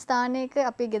පුළුවන් ස්ථානයක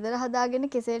අපි ගෙදර හදාගෙන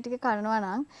කෙසෙල් ටික කරනවා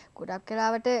නම් ගොඩක්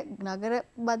වෙලාවට නගර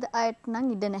බද අයට නම්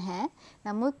ඉඩ නැහැ.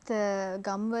 නමුත්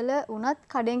ගම්වල උනත්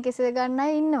කඩෙන් කෙසෙල් ගන්න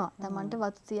අය ඉන්නවා. Tamanට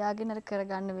වතු තියාගෙන අර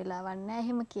කරගන්න වෙලාවක් නැහැ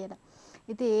එහෙම කියලා.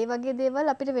 ඉතින් ඒ වගේ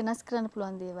දේවල් අපිට වෙනස් කරන්න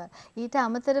පුළුවන් දේවල්. ඊට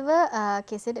අමතරව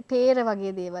කෙසෙල් පේර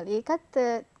වගේ දේවල්. ඒකත්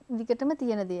දිගටම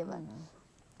තියෙන දේවල්.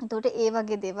 එතකොට ඒ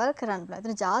වගේ දේවල් කරන්න පුළුවන්.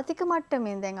 එතන ජාතික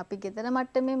මට්ටමින් දැන් අපි ගෙදර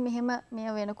මට්ටමින් මෙහෙම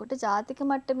මේ වෙනකොට ජාතික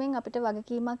මට්ටමින් අපිට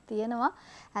වගකීමක් තියෙනවා.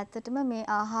 ඇත්තටම මේ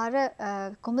ආහාර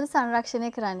කොහොමද සංරක්ෂණය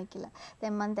කරන්න කියලා.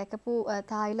 දැන් මම දැකපු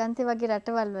තායිලන්තේ වගේ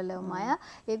රටවල් වල අය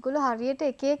ඒගොල්ලෝ හරියට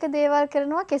එක එක දේවල්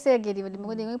කරනවා කෙසෙල් ගෙඩි වලින්.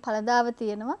 මොකද ඒගොල්ලෝ පළදාව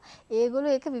තියෙනවා.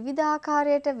 ඒගොල්ලෝ ඒක විවිධ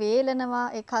ආකාරයට වේලනවා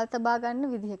ඒ කල් තබා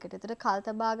ගන්න විදිහකට. එතකොට කල්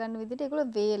තබා ගන්න විදිහට ඒගොල්ලෝ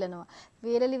වේලනවා.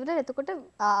 වේලලා ඉවර එතකොට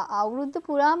අවුරුද්ද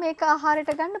පුරාම ඒක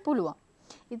ආහාරයට ගන්න පුළුවන්.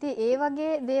 ඉතින් ඒ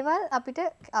වගේ දේවල් අපිට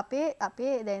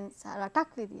අපේ දැන්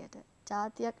රටක් විදියට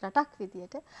ජාතියක් රටක්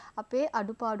විදියට අපේ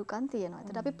අඩුපාඩුකම් තියෙනවා.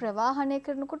 ඒකට අපි ප්‍රවාහනය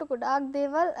කරනකොට ගොඩාක්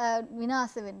දේවල්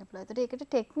විනාශ වෙන්න පුළුවන්. ඒකට ඒකට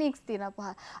ටෙක්නික්ස්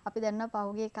තියෙනවා. අපි දන්නවා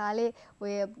පහුගිය කාලේ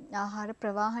ඔය ආහාර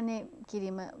ප්‍රවාහනය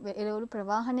කිරීම, එළවලු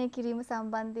ප්‍රවාහනය කිරීම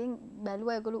සම්බන්ධයෙන්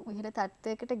බැලුවා ඒගොල්ලෝ ඉහළ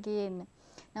තත්ත්වයකට ගේන්න.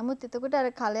 නමුත් එතකොට අර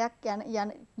කලයක්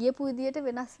යන ගියපු විදියට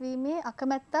වෙනස් වීමේ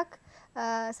අකමැත්තක්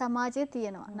සමාජයේ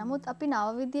තියෙනවා. නමුත් අපි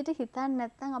නව විදියට හිතන්නේ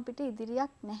නැත්නම් අපිට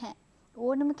ඉදිරියක් නැහැ.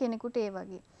 ඕනම කෙනෙකුට ඒ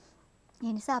වගේ.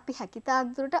 ඒ නිසා අපි හැකිතාක්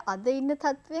දුරට අද ඉන්න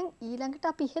තත්වෙන් ඊළඟට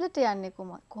අපි ඉහළට යන්නේ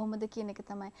කොහොමද කියන එක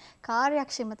තමයි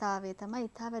කාර්යක්ෂමතාවය තමයි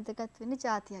ඉතා වැදගත් වෙන්නේ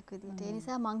ජාතියක් විදියට. ඒ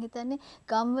නිසා මම හිතන්නේ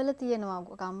ගම්වල තියෙනවා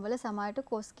ගම්වල සමාජයට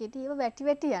කොස් කෙටි ඒව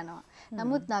වැටි යනවා.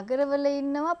 නමුත් නගරවල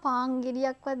ඉන්නවා පාන්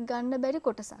ගෙඩියක්වත් ගන්න බැරි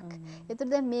කොටසක්. ඒතර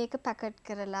දැන් මේක පැකට්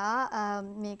කරලා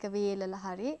මේක වේලලා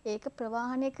හරි ඒක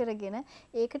ප්‍රවාහනය කරගෙන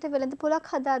ඒකට වෙළඳ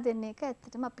පොලක් හදා දෙන්න එක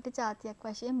ඇත්තටම අපිට ජාතියක්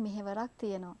වශයෙන් මෙහෙවරක්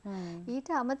තියෙනවා.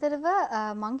 ඊට අමතරව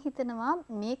මම හිතනවා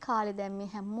මේ කාලේ දැන් මේ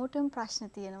හැමෝටම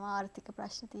ප්‍රශ්න තියෙනවා ආර්ථික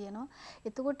ප්‍රශ්න තියෙනවා.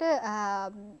 එතකොට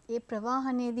ඒ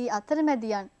ප්‍රවාහනයේදී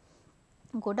අතරමැදියන්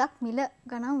ගොඩක් මිල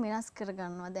ගණන් වෙනස්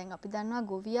කරගන්නවා. දැන් අපි දන්නවා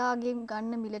ගොවියාගෙන්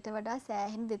ගන්න මිලට වඩා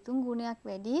සෑහෙන 2-3 ගුණයක්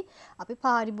වැඩි අපි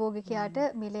පාරිභෝගිකයාට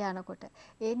මිල යනකොට.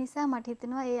 ඒ නිසා මට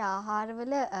හිතෙනවා මේ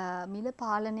ආහාරවල මිල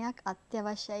පාලනයක්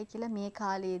අත්‍යවශ්‍යයි කියලා මේ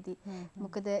කාලයේදී.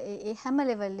 මොකද ඒ හැම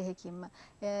ලෙවල් එකකින්ම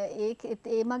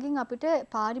ඒ මගින් අපිට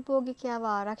පාරිභෝගිකයාව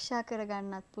ආරක්ෂා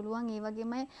කරගන්නත් පුළුවන්. ඒ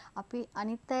වගේමයි අපි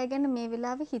අනිත් අය ගැන මේ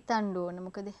වෙලාවේ හිතන්න ඕන.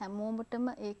 මොකද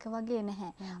හැමෝමටම ඒක වගේ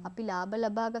නැහැ. අපි ලාභ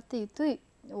ලබාගත යුතුයි.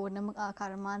 ඕනම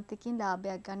කර්මාන්තකින්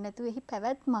ලාභයක් ගන්න නැතුව එහි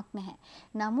පැවැත්මක් නැහැ.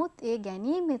 නමුත් ඒ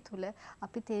ගැනීම තුළ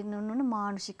අපි තේරුම් ගන්න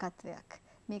මානුෂිකත්වයක්.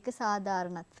 මේක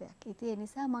සාධාරණත්වයක්. ඉතින් ඒ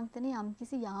නිසා මම හිතන්නේ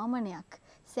යම්කිසි යාමනයක්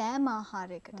සෑම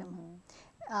ආහාරයකටම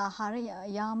ආහාර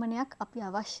යාමනයක් අපි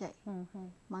අවශ්‍යයි.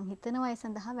 මම හිතනවා ඒ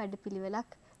සඳහා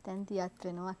වැඩපිළිවෙලක් දැන් තියත්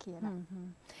වෙනවා කියලා.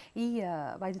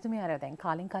 වෛද්‍යතුමිය අර දැන්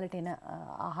කාලින් කාලට එන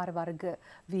ආහාර වර්ග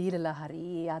වීරලා හරි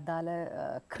අදාළ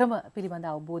ක්‍රම පිළිබඳ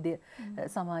අවබෝධය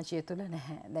සමාජය තුළ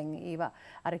නැහැ. දැන් ඒවා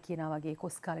අර කියනා වගේ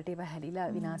කොස් කාලට ඒවා හැලිලා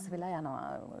විනාශ වෙලා යනවා.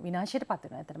 විනාශයට පත්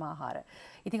වෙනවා ඇත්තටම ආහාර.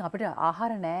 ඉතින් අපිට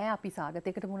ආහාර නැහැ අපි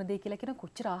සාගතයකට මුණ දෙයි කියලා කියන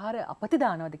කොච්චර ආහාර අපති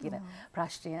දානවද කියන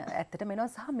ප්‍රශ්නය ඇත්තටම එනවා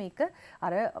සහ මේක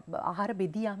අර ආහාර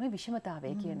බෙදී යාමේ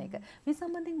විෂමතාවය කියන එක. මේ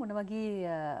සම්බන්ධයෙන් මොන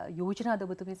වගේ යෝජනාද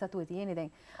ඔබතුමී සතුව තියෙන්නේ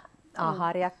දැන්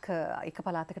ආහාරයක් එක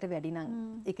පළාතකට වැඩි නම්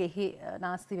ඒක එහි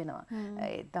නාස්ති වෙනවා.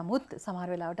 නමුත්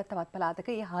සමහර වෙලාවට තවත් පළාතක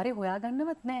ඒ ආහාරය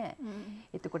හොයාගන්නවත් නැහැ.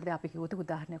 එතකොට අපි කිව්වොත්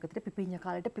උදාහරණයක් විදිහට පිපිඤ්ඤා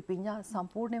කාලේට පිපිඤ්ඤා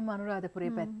සම්පූර්ණයෙන්ම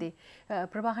අනුරාධපුරයේ පැත්තේ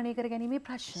ප්‍රවාහණය කර ගැනීමේ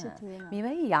ප්‍රශ්න.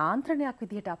 මේවයි යාන්ත්‍රණයක්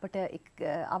විදිහට අපට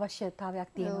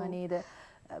අවශ්‍යතාවයක් තියෙනවා නේද?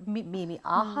 මේ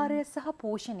ආහාරය සහ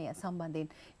පෝෂණය සම්බන්ධයෙන්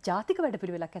ජාතික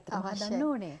වැඩපිළිවෙලක් ඇත්තටම හදන්න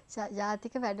ඕනේ.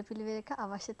 ජාතික වැඩපිළිවෙලක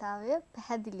අවශ්‍යතාවය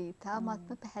පැහැදිලි,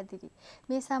 තාමත්ම පැහැදිලි.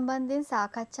 මේ සම්බන්ධයෙන්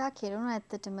සාකච්ඡා කෙරුණා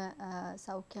ඇත්තටම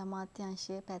සෞඛ්‍ය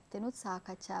අමාත්‍යාංශයේ පැත්තෙනුත්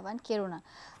සාකච්ඡාවන් කෙරුණා.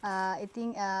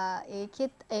 ඉතින්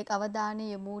ඒකෙත් ඒ අවධානය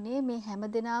යොමුනේ මේ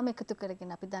හැමදෙනාම එකතු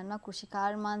කරගෙන අපි දන්නවා කෘෂි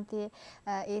කර්මාන්තයේ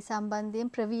ඒ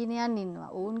සම්බන්ධයෙන් ප්‍රවීණයන්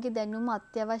ඉන්නවා. ඔවුන්ගේ දැනුම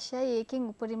අත්‍යවශ්‍යයි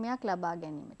ඒකෙන් උපරිමයක් ලබා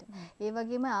ගැනීමට. ඒ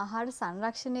වගේම ආහාර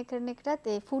සංරක්ෂණය කරන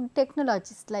එකටත් ඒ ෆුඩ්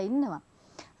ටෙක්නොලොජිස්ට්ලා ඉන්නවා.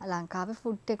 ලංකාවේ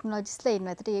ෆුඩ් ටෙක්නොලොජිස්ට්ලා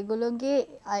ඉන්නවා. ඒතට ඒගොල්ලෝගේ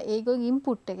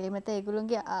ඉන්පුට් එක එහෙම නැත්නම්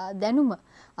ඒගොල්ලෝගේ දැනුම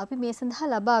අපි මේ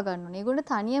සඳහා ලබා ගන්න ඕනේ. ඒගොල්ලෝ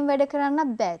තනියෙන් වැඩ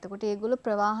කරන්නත් බෑ. එතකොට ඒගොල්ලෝ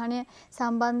ප්‍රවාහනය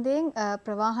සම්බන්ධයෙන්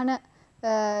ප්‍රවාහන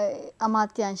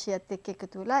අමාත්‍යාංශයත් එක්ක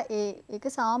එකතු වෙලා ඒක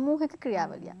සාමූහික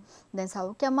ක්‍රියාවලියක්. දැන්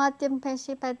සෞඛ්‍ය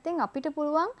අමාත්‍යාංශයේ පැත්තෙන් අපිට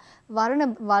පුළුවන්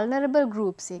vulnerable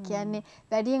groups ඒ කියන්නේ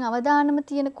වැඩියෙන් අවදානම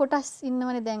තියෙන කොටස්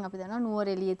ඉන්නවනේ. දැන් අපි දන්නවා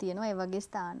නුවරඑළියේ තියෙනවා ඒ වගේ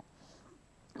ස්ථාන.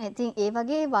 ඉතින් ඒ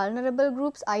වගේ vulnerable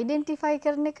groups identify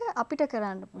කරන එක අපිට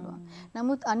කරන්න පුළුවන්.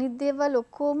 නමුත් අනිත් දේවල්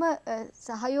ඔක්කොම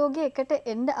සහයෝගය එකට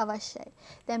එන්න අවශ්‍යයි.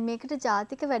 දැන් මේකට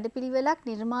ජාතික වැඩපිළිවෙලක්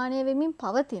නිර්මාණය වෙමින්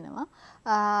පවතිනවා.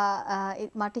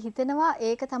 මට හිතෙනවා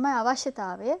ඒක තමයි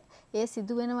අවශ්‍යතාවය. ඒ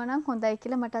සිදු වෙනවා නම් හොඳයි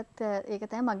කියලා මටත් ඒක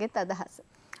තමයි මගේත් අදහස.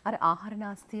 අර ආහාර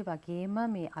නාස්තිය වගේම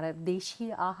මේ අර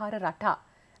දේශීය ආහාර රටා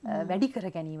වැඩි කර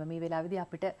ගැනීම මේ වෙලාවේදී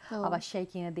අපිට අවශ්‍යයි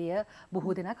කියන දේ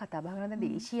බොහෝ දෙනා කතා බහ කරනවා.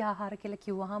 දේශීය ආහාර කියලා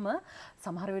කිව්වහම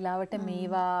සමහර වෙලාවට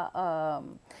මේවා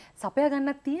සපයා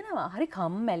ගන්නක් තියෙනවා. හරි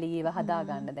කම්මැලි ඒවා හදා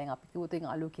ගන්න. දැන් අපි කිව්වොත්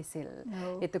අලු කෙසෙල්,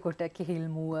 එතකොට කෙහිල්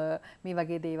මුව මේ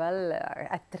වගේ දේවල්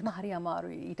ඇත්තටම හරි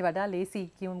අමාරුයි. ඊට වඩා ලේසි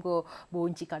කියමුකෝ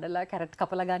බෝංචි කඩලා කැරට්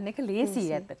කපලා ගන්න එක ලේසි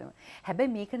ඇත්තටම.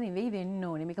 හැබැයි මේක නෙවෙයි වෙන්න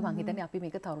ඕනේ. මේක මං හිතන්නේ අපි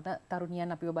මේක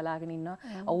තරුණියන් අපිව බලාගෙන ඉන්නවා.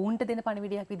 ඔවුන්ට දෙන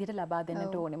පණිවිඩයක් විදිහට ලබා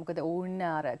දෙන්නට ඕනේ. මොකද ඔවුන්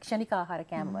අර ක්ෂණික ආහාර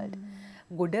කෑම වලට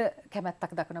ගොඩ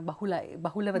කැමැත්තක් දක්වන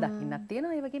බහුලව දකින්නක්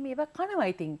තියෙනවා. ඒ වගේ මේවා කනවා.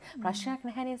 ඉතින් ප්‍රශ්නයක්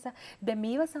නැහැ නේද? දැන්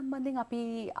මේවා සම්බන්ධයෙන් අපි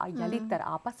යලිත් අර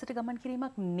ආපස්සට ගමන්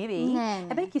කිරීමක් නෙවෙයි.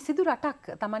 හැබැයි කිසිදු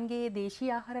රටක් Tamanගේ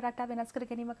දේශීය ආහාර රටා වෙනස් කර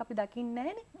ගැනීමක් අපි දකින්නේ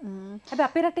නැහැනේ. හැබැයි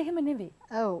අපේ රට එහෙම නෙවෙයි.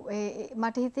 ඔව්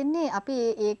මට හිතෙන්නේ අපි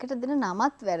ඒකට දෙන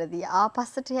නමත් වැරදි.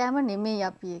 ආපස්සට යෑම නෙමෙයි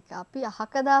අපි ඒක. අපි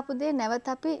අහක දාපු දේ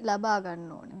නැවත අපි ලබා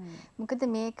ගන්න ඕනේ. මොකද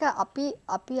මේක අපි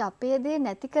අපේ දේ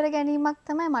නැති කර ගැනීමක්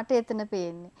තමයි මට එතන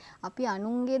පේන්නේ. අපි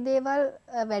අනුන්ගේ දේවල්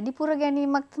වැඩිපුර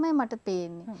ගැනීමක් තමයි මට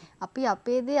පේන්නේ. අපි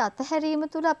අපේ දේ අතහැරීම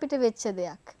තුළ අපිට වෙච්ච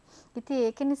දෙයක්. ඉතින්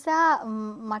ඒක නිසා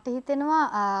මට හිතෙනවා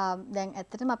දැන්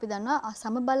ඇත්තටම අපි දන්නවා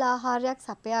සමබල ආහාරයක්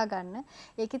සපයා ගන්න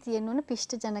ඒකේ තියෙන්න ඕන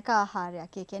පිෂ්ඨජනක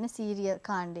ආහාරයක්. ඒ කියන්නේ සීරියල්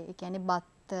කාණ්ඩේ. ඒ කියන්නේ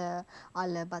බත්,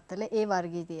 අල, බතල ඒ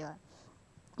වර්ගයේ දේවල්.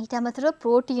 ඊට අමතරව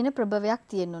ප්‍රෝටීන ප්‍රභවයක්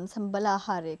තියෙන්න ඕන සමබල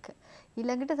ආහාරයක.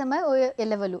 ඊළඟට තමයි ඔය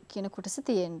එළවලු කියන කොටස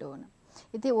තියෙන්න ඕන.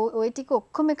 ඉතින් ওই ටික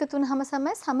ඔක්කොම එකතු වුනහම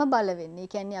තමයි සමබල වෙන්නේ.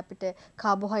 ඒ කියන්නේ අපිට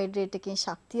කාබෝහයිඩ්‍රේට් එකෙන්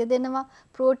ශක්තිය දෙනවා.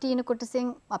 ප්‍රෝටීන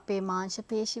කොටසෙන් අපේ මාංශ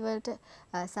පේශි වලට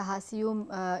සහ සියුම්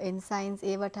එන්සයිම්ස්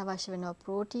ඒවට අවශ්‍ය වෙනවා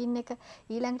ප්‍රෝටීන් එක.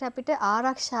 ඊළඟට අපිට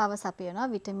ආරක්ෂාව සපයනවා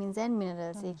විටමින්ස් ඇන්ඩ්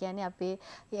මිනරල්ස්. ඒ කියන්නේ අපේ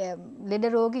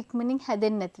ලෙඩ රෝග ඉක්මනින්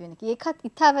හැදෙන්නේ නැති වෙන එක. ඒකත්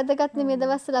ඉතා වැදගත් නේ මේ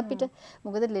දවස්වල අපිට.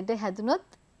 මොකද ලෙඩ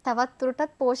හැදුනොත් තවත්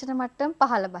දුරටත් පෝෂණ මට්ටම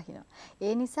පහළ බහිනවා.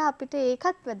 ඒ නිසා අපිට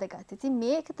ඒකත් වැදගත්. ඉතින්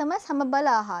මේක තමයි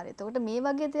සමබල ආහාරය. එතකොට මේ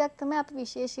වගේ දෙයක් තමයි අපි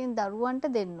විශේෂයෙන් දරුවන්ට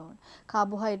දෙන්න ඕන.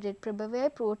 කාබෝහයිඩ්‍රේට්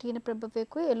ප්‍රභවයයි ප්‍රෝටීන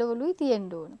ප්‍රභවයකුයි එළවලුයි තියෙන්න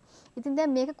ඕන. ඉතින්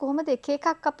දැන් මේක කොහොමද එක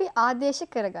එකක් අපි ආදේශ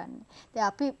කරගන්නේ? දැන්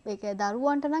අපි ඒක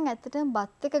දරුවන්ට නම් ඇත්තටම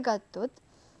බත් එක ගත්තොත්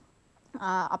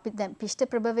අපි දැන් පිෂ්ඨ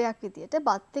ප්‍රභවයක් විදියට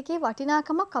බත් එකේ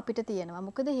වටිනාකමක් අපිට තියෙනවා.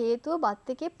 මොකද හේතුව බත්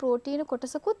එකේ ප්‍රෝටීන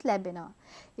කොටසකුත් ලැබෙනවා.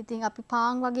 ඉතින් අපි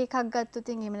පාන් වගේ එකක් ගත්තොත්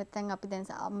එහෙම නැත්නම් අපි දැන්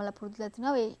අම්මලා පුරුදුලා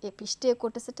තිනවා ඒ පිෂ්ඨයේ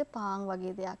කොටසට පාන්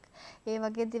වගේ දෙයක්. ඒ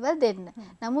වගේ දේවල් දෙන්න.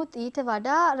 නමුත් ඊට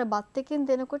වඩා අර බත් එකෙන්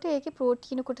දෙනකොට ඒකේ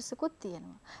ප්‍රෝටීන කොටසකුත්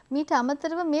තියෙනවා. මීට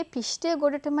අමතරව මේ පිෂ්ඨයේ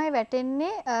ගොඩටමයි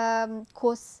වැටෙන්නේ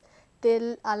කොස් තෙල්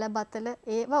අල බතල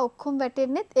ඒවා ඔක්කොම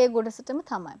වැටෙන්නේ ඒ ගොඩසටම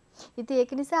තමයි. ඉතින්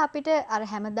ඒක නිසා අපිට අර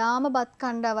හැමදාම බත්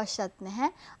කන්න අවශ්‍යත්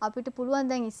නැහැ. අපිට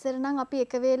පුළුවන් දැන් ඉස්සර නම් අපි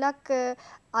එක වේලක්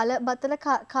අල බතල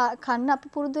කන්න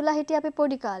අපි පුරුදුලා හිටියේ අපි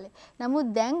පොඩි කාලේ.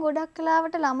 නමුත් දැන් ගොඩක්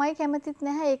කලාවට ළමයි කැමතිත්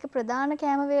නැහැ ඒක ප්‍රධාන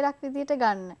කෑම වේලක් විදියට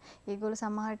ගන්න. ඒගොල්ලෝ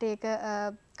සමහරට ඒක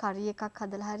කරි එකක්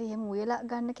හදලා හරි එහෙම උයලා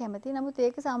ගන්න කැමති. නමුත්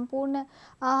ඒක සම්පූර්ණ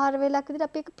ආහාර වේලක් විදිහට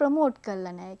අපි ඒක ප්‍රොමෝට්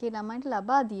කරලා නැහැ. ඒකේ ළමයින්ට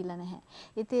ලබා දීලා නැහැ.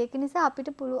 ඉතින් ඒක නිසා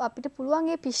අපිට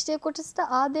පුළුවන් මේ පිෂ්ඨයේ කොටසට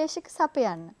ආදේශක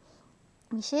සපයන්න.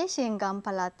 විශේෂයෙන් ගම්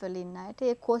පළාත් වල ඉන්න අයට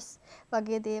ඒ කොස්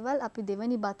වගේ දේවල් අපි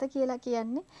දෙවනි බත කියලා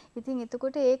කියන්නේ. ඉතින්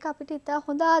එතකොට ඒක අපිට ඉතා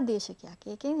හොඳ ආදේශකයක්.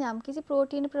 ඒකෙන් යම්කිසි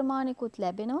ප්‍රෝටීන ප්‍රමාණිකුත්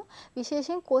ලැබෙනවා.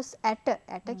 විශේෂයෙන් කොස්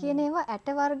ඇට කියන ඒවා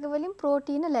ඇට වර්ග වලින්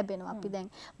ප්‍රෝටීන ලැබෙනවා. අපි දැන්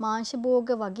මාංශ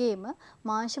භෝග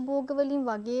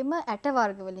වගේම ඇට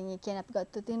වර්ග වලින් ඒ කියන්නේ අපි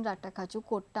ගත්තොත් රටකචු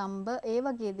කොට්ටම්බ ඒ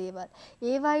වගේ දේවල්.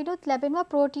 ඒ වයිඩොත් ලැබෙනවා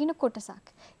ප්‍රෝටීන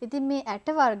කොටසක්. ඉතින් මේ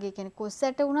ඇට වර්ගය කියන්නේ කොස්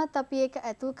ඇට වුණත් අපි ඒක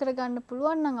ඇතුල් කරගන්න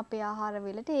පුළුවන් නම් අපේ ආහාර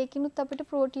වලට ඒකිනුත් අපිට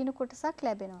ප්‍රෝටීන කොටසක්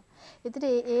ලැබෙනවා. ඒතර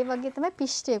ඒ වගේ තමයි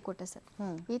පිෂ්ඨයේ කොටස.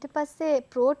 ඊට පස්සේ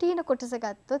ප්‍රෝටීන කොටස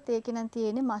ගත්තොත් ඒකේ නම්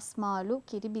තියෙන්නේ මස් මාළු,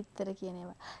 කිරි බිත්තර කියන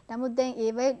ඒවා. නමුත් දැන්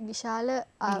ඒවයි විශාල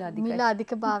මිල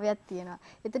අධිකභාවයක් තියෙනවා.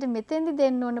 ඒතර මෙතෙන්දි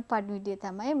දෙන්න ඕන පණිවිඩය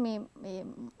තමයි මේ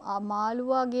මාළු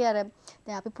වගේ අර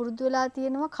දැන් අපි පුරුදු වෙලා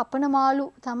තියෙනවා කපන මාළු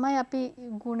තමයි අපි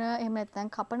ಗುಣ එහෙම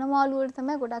නැත්නම් කපන මාළු වලට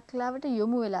තමයි ගොඩක් වෙලාවට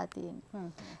යොමු වෙලා තියෙන්නේ.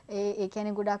 ඒ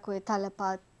කියන්නේ ගොඩක් ඔය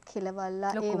තලපත්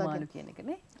කෙලවල්ලා ඒ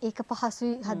වගේ ඒක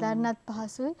පහසුයි හදන්නත්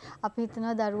පහසුයි අපි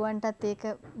හිතනවා දරුවන්ටත් ඒක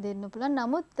දෙන්න පුළුවන්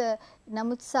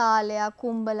නමුත් සාලයා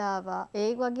කුඹලාවා ඒ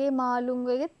වගේ මාළුන්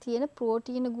වගේ තියෙන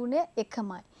ප්‍රෝටීන ගුණය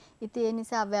එකමයි. ඉතින් ඒ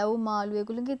නිසා වැව් මාළු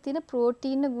ඒගොල්ලන්ගේ තියෙන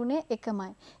ප්‍රෝටීන ගුණය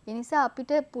එකමයි. ඒ නිසා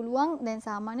අපිට පුළුවන් දැන්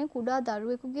සාමාන්‍ය කුඩා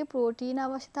දරුවෙකුගේ ප්‍රෝටීන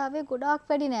අවශ්‍යතාවය ගොඩාක්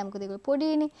වැඩි නෑ. මොකද ඒගොල්ලෝ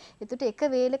පොඩිනේ. ඒකට එක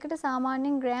වේලකට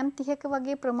සාමාන්‍යයෙන් ග්‍රෑම් 30ක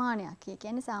වගේ ප්‍රමාණයක්. ඒ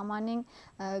කියන්නේ සාමාන්‍යයෙන්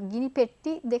ගිනි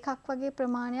පෙට්ටි දෙකක් වගේ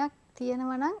ප්‍රමාණයක්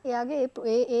තියෙනවා නම් එයාගේ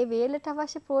ඒ වේලට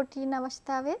අවශ්‍ය ප්‍රෝටීන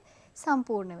අවශ්‍යතාවය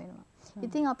සම්පූර්ණ වෙනවා.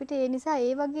 ඉතින් අපිට ඒ නිසා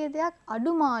ඒ වගේ දෙයක්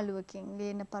අඩු මාළුවකින්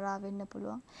ලේන පරා වෙන්න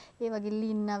පුළුවන්. ඒ වගේ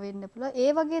ලින්න වෙන්න පුළුවන්.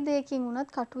 ඒ වගේ දෙයකින්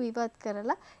උනත් කටු ඉවත්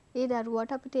කරලා ඒ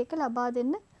දරුවාට අපිට ඒක ලබා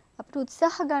දෙන්න අපිට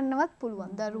උත්සාහ ගන්නවත්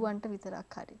පුළුවන්. දරුවන්ට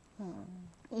විතරක් හරි.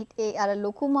 ඒ අර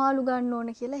ලොකු මාළු ගන්න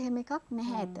ඕන කියලා එහෙම එකක්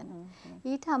නැහැ එතන.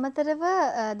 ඊට අමතරව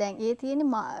දැන් ඒ තියෙන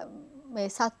මේ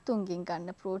සත්තුන්ගෙන්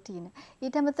ගන්න ප්‍රෝටීන.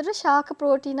 ඊට අමතරව ශාක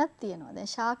ප්‍රෝටීනක් තියෙනවා.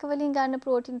 දැන් ශාක වලින් ගන්න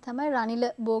ප්‍රෝටීන තමයි රනිල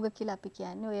භෝග කියලා අපි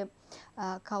කියන්නේ. ඔය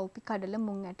කව්පි කඩල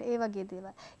මුං ඇට ඒ වගේ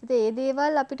දේවල්. ඉතින් ඒ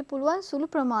දේවල් අපිට පුළුවන් සුළු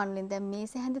ප්‍රමාණවලින් දැන් මේ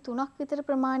සැහැඳි 3ක් විතර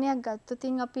ප්‍රමාණයක් ගත්තොත්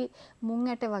අපි මුං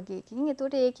ඇට වගේකින්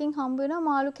එතකොට ඒකෙන් හම්බ වෙනවා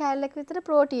මාළු කෑල්ලක විතර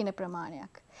ප්‍රෝටීන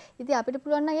ප්‍රමාණයක්. ඉතින් අපිට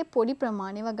පුළුවන් නම් ඒ පොඩි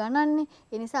ප්‍රමාණයව ගණන්නේ.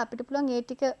 ඒ නිසා අපිට පුළුවන් ඒ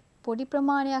ටික පොඩි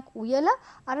ප්‍රමාණයක් උයලා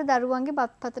අර දරුවන්ගේ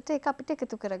බත්පතට ඒක අපිට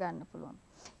එකතු කරගන්න පුළුවන්.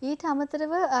 ඊට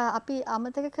අමතරව අපි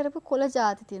අමතක කරපු කොළ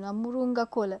ಜಾති තියෙනවා. මුරුංගා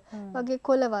කොළ වගේ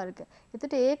කොළ වර්ග.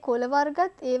 එතකොට ඒ කොළ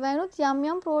වර්ගත් ඒවයිනුත් යම්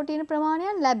යම් ප්‍රෝටීන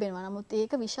ප්‍රමාණයක් ලැබෙනවා. නමුත්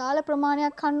ඒක විශාල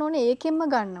ප්‍රමාණයක් ගන්න ඕනේ ඒකෙන්ම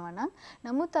ගන්නවා නම්.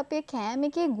 නමුත් අපේ කෑම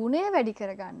එකේ ගුණය වැඩි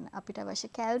කරගන්න අපිට අවශ්‍ය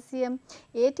කැල්සියම්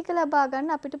ඒ ටික ලබා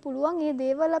ගන්න අපිට පුළුවන් මේ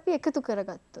දේවල් අපි එකතු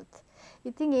කරගත්තොත්.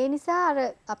 ඉතින් ඒ නිසා අර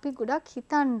අපි ගොඩක්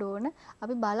හිතන්න ඕන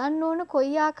අපි බලන්න ඕන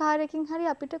කොයි ආකාරයකින් හරි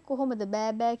අපිට කොහොමද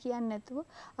බෑ බෑ කියන්නේ නැතුව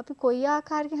අපි කොයි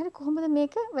ආකාරයකින් හරි කොහොමද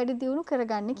මේක වැඩි දියුණු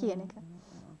කරගන්නේ කියන එක.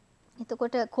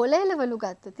 එතකොට කොළ එළවලු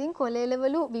ගත්තොත් කොළ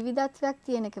එළවලු විවිධත්වයක්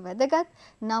තියෙන එක වැදගත්.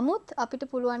 නමුත් අපිට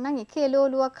පුළුවන් නම් එක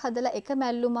එළවලුවක් හදලා එක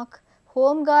මැල්ලුමක්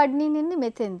හෝම් ගාඩනින් ඉන්නේ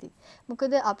මෙතෙන්දි.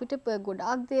 මොකද අපිට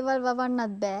ගොඩාක් දේවල්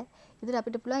වවන්නත් බෑ. ඉතින්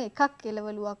අපිට පුළුවන් එකක්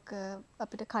එළවලුවක්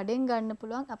අපිට කඩෙන් ගන්න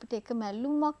පුළුවන්. අපිට එක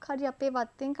මැල්ලුමක් හරි අපේ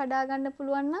වත්තෙන් කඩා ගන්න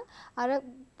පුළුවන් නම් අර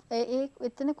ඒ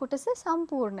එතන කොටස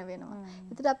සම්පූර්ණ වෙනවා.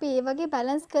 ඉතින් අපි ඒ වගේ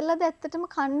බැලන්ස් කරලාද ඇත්තටම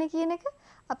කන්නේ කියන එක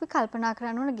අපි කල්පනා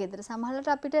කරන්න ඕන ගෙදර.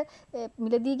 සමහරවිට අපිට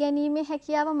මිලදී ගැනීමේ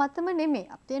හැකියාව මතම නෙමෙයි.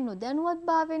 අපේ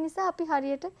නොදැනුවත්භාවය නිසා අපි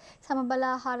හරියට සමබල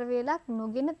ආහාර වේලක්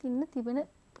නොගෙන තිබෙන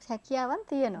හැකියාවන්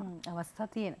තියෙනවා. අවස්ථා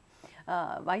තියෙනවා.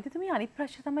 වෛද්‍යතුමී අනිත්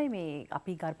ප්‍රශ්න තමයි මේ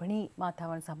අපි ගර්භණී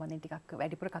මාතාවන් සම්බන්ධයෙන් ටිකක්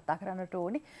වැඩිපුර කතා කරන්නට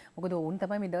ඕනේ. මොකද ඔවුන්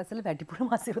තමයි මේ දවස්වල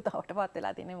වැඩිපුරම අසිරුතාවට පත්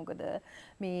වෙලා තියෙන්නේ. මොකද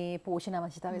මේ පෝෂණ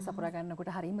අවශ්‍යතාවය සපුරා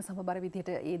ගන්නකොට හරියම සමබර විදිහට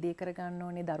ඒ දේ කර ගන්න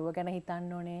ඕනේ, දරුවා ගැන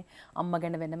හිතන්න ඕනේ, අම්මා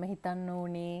ගැන වෙනම හිතන්න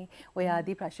ඕනේ. ඔය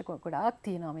ආදී ප්‍රශ්න ගොඩාක්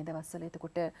තියෙනවා මේ දවස්වල.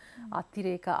 එතකොට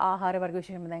අතිරේක ආහාර වර්ග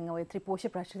විශේෂයෙන්ම දැන් ඔය ත්‍රිපෝෂ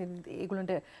ප්‍රශ්න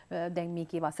ඒගොල්ලන්ට දැන්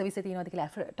මේකේ වසවිස තියෙනවාද කියලා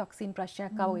ඇෆ්ලොටොක්සින්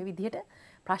ප්‍රශ්නයක් ආව ඔය විදිහට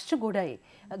ප්‍රශ්න ගොඩයි.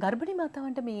 ගර්භණී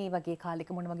මාතාවන්ට මේ වගේ කාලෙක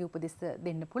මොන වගේ උපදෙස්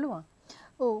දෙන්න පුළුවන්?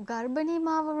 ඔව් ගර්භණී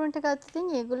මාවරුන්ට ගත්තොත්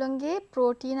ඒගොල්ලන්ගේ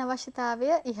ප්‍රෝටීන් අවශ්‍යතාවය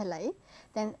ඉහළයි.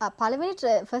 දැන් පළවෙනි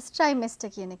ෆස්ට්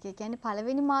ට්‍රයිමෙස්ටර් කියන එක. ඒ කියන්නේ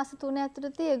පළවෙනි මාස 3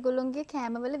 ඇතුළතදී ඒගොල්ලන්ගේ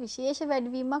කෑමවල විශේෂ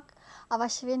වැඩිවීමක්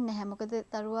අවශ්‍ය වෙන්නේ නැහැ. මොකද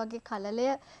දරුවාගේ කලලය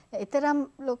ඊතරම්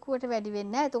ලොකුවට වැඩි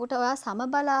වෙන්නේ නැහැ. එතකොට ඔයා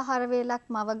සමබල ආහාර වේලක්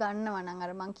මව ගන්නවා නම්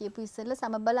අර මං කියපු ඉස්සෙල්ලා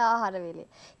සමබල ආහාර වේලේ.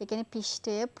 ඒ කියන්නේ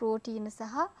පිෂ්ඨය, ප්‍රෝටීන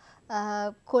සහ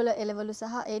කොළ එළවලු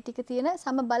සහ ඒ ටික තියෙන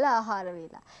සමබල ආහාර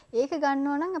වේලා. ඒක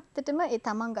ගන්නවා නම් අපිටම ඒ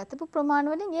තමන් ගතපු ප්‍රමාණ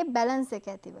වලින් ඒ බැලන්ස් එක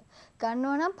ඇතිව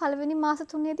ගන්නවා නම් පළවෙනි මාස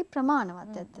 3 දී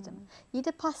ප්‍රමාණවත් ඇත්තටම. ඊට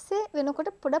පස්සේ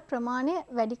වෙනකොට පොඩ ප්‍රමාණය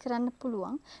වැඩි කරන්න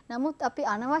පුළුවන්. නමුත් අපි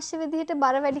අනවශ්‍ය විදිහට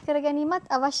බර වැඩි කර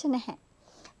ගැනීමත් අවශ්‍ය නැහැ.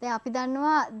 දැන් අපි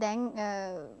දන්නවා දැන්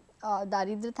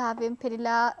දරිද්‍රතාවයෙන්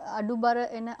පෙරිලා අඩු බර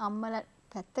එන අම්මලා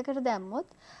පැත්තකට දැම්මොත්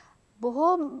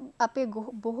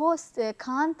බොහෝ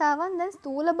කාන්තාවන් දැන්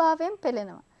ස්ථූලභාවයෙන්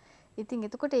පෙළෙනවා. ඉතින්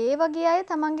එතකොට ඒ වගේ අය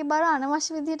තමන්ගේ බර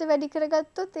අනවශ්‍ය විදිහට වැඩි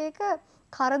කරගත්තොත් ඒක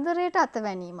කරදරයට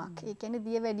අතවැනීමක්. ඒ කියන්නේ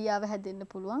දියවැඩියාව හැදෙන්න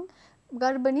පුළුවන්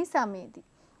ගර්භණී සමයේදී.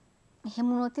 එහෙම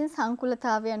වුණොත්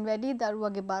සංකුලතාවයන් වැඩි,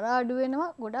 දරුවගේ බර අඩු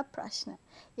වෙනවා, ගොඩක් ප්‍රශ්න.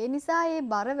 ඒ නිසා මේ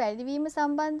බර වැඩිවීම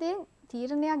සම්බන්ධයෙන්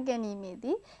තීරණයක්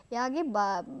ගැනීමේදී එයාගේ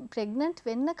ප්‍රෙග්නන්ට්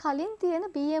වෙන්න කලින් තියෙන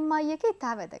BMI එක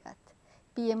ඉතා වැදගත්.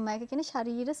 BMI එක කියන්නේ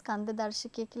ශරීර ස්කන්ධ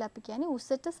දර්ශකය කියලා අපි කියන්නේ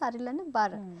උසට සරිලන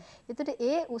බර. එතකොට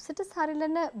ඒ උසට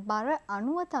සරිලන බර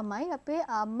අණුව තමයි අපේ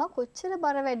අම්මා කොච්චර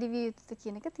බර වැඩි විය යුතුද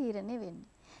කියන එක තීරණය වෙන්නේ.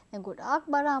 දැන්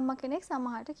ගොඩාක් බර අම්මා කෙනෙක්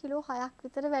සමහරට කිලෝ 6ක්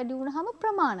විතර වැඩි වුණාම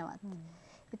ප්‍රමාණවත්.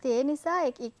 ඉතින් ඒ නිසා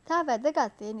ඒකතා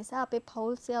වැදගත්. ඒ නිසා අපේ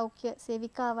පෞල්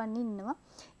සේවිකාවන් ඉන්නවා.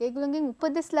 ඒගොල්ලන්ගෙන්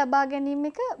උපදෙස් ලබා ගැනීම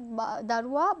එක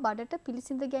දරුවා බඩට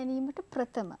පිළිසිඳ ගැනීමට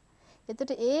ප්‍රථම.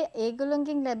 එතකොට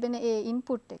ඒගොල්ලන්ගෙන් ලැබෙන ඒ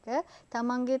ඉන්පුට් එක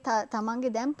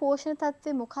තමන්ගේ දැන් පෝෂණ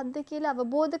තත්ත්වය මොකක්ද කියලා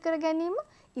අවබෝධ කර ගැනීම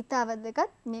ඉතා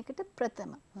වැදගත් මේකට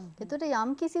ප්‍රථම. එතකොට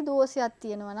යම් කිසි දෝෂයක්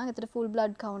තියෙනවා නම් එතකොට ෆුල්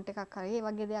බ්ලඩ් කවුන්ට් එකක් හරි ඒ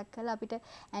වගේ දෙයක් කළා අපිට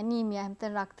ඇනීමියා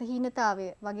හැමතැන රක්තහීනතාවය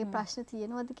වගේ ප්‍රශ්න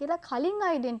තියෙනවද කියලා කලින්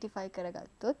අයිඩෙන්ටිෆයි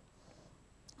කරගත්තොත්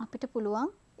අපිට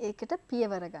පුළුවන් ඒකට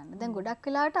පියවර ගන්න. දැන් ගොඩක්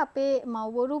වෙලාවට අපේ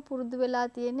මව්වරු පුරුදු වෙලා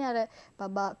තියෙන්නේ අර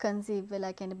බබා කන්සීව්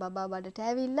වෙලා කියන්නේ බබා බඩට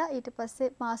ඇවිල්ලා ඊට පස්සේ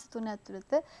මාස 3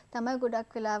 ඇතුළත තමයි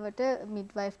ගොඩක් වෙලාවට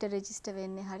මිඩ්වයිෆ්ට රෙජිස්ටර්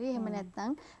වෙන්නේ හරි එහෙම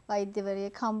නැත්නම්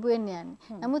වෛද්‍යවරයෙක් හම්බ වෙන්න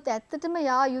යන්නේ. නමුත් ඇත්තටම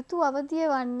යා යුතු අවධිය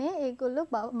වන්නේ ඒගොල්ලෝ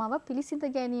මව පිළිසිඳ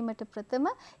ගැනීමට ප්‍රථම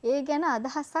ඒ ගැන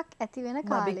අදහසක් ඇති වෙන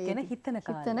කාලේ. හිතන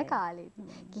කාලේ.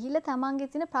 ගිහිල්ලා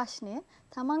තමන්ගේ තියෙන ප්‍රශ්නය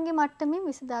තමන්ගේ මට්ටමින්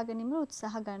විසඳා ගැනීමට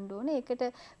උත්සාහ ගන්න ඕනේ. ඒකට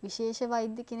විශේෂ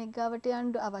වෛද්‍ය කෙනෙක් ගාවට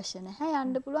යන්න අවශ්‍ය නැහැ.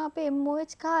 යන්න පුළුවන් අපේ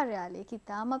MOH කාර්යාලයක.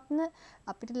 ඉතාමත්ම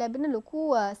අපිට ලැබෙන ලොකු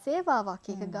සේවාවක්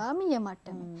ඒක ගාමීය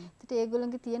මට්ටමේ. ඒත්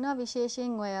ඒගොල්ලන්ගේ තියෙනවා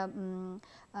විශේෂයෙන් ඔය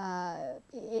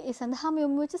ඒ සඳහාම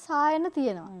යොමු වෙච්ච සායන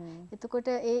තියෙනවා.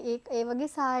 එතකොට ඒ වගේ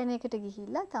සායනයකට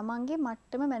ගිහිල්ලා තමන්ගේ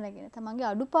මට්ටම මැනගෙන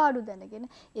තමන්ගේ අඩුපාඩු දැනගෙන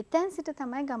එතෙන් සිට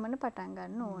තමයි ගමන පටන්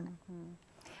ගන්න ඕන.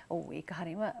 ඔව් ඒක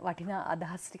හරියම වටිනා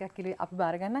අදහස් ටිකක් කියලා අපි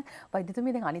බාර ගන්න.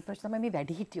 වෛද්‍යතුමී දැන් අනිත් ප්‍රශ්න තමයි මේ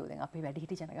වැඩිහිටියෝ. දැන් අපේ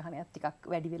වැඩිහිටි ජනගහනයත් ටිකක්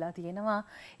වැඩි වෙලා තියෙනවා.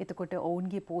 එතකොට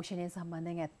ඔවුන්ගේ පෝෂණය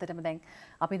සම්බන්ධයෙන් ඇත්තටම දැන්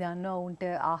අපි දන්නවා ඔවුන්ට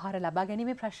ආහාර ලබා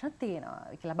ගැනීමේ ප්‍රශ්නත් තියෙනවා.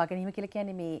 ඒක ලබා ගැනීම කියලා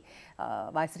කියන්නේ මේ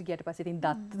වයසට ගියට පස්සේ ඉතින්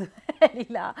දත්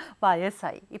ඇලිලා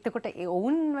වයසයි. එතකොට ඒ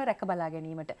ඔවුන්ව රැක බලා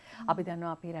ගැනීමට අපි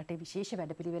දන්නවා අපේ රටේ විශේෂ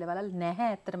වැඩපිළිවෙළ වල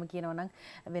නැහැ ඇත්තටම කියනවා නම්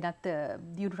වෙනත්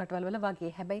දියුණු රටවල් වල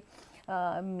වගේ. හැබැයි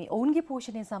ඔවුන්ගේ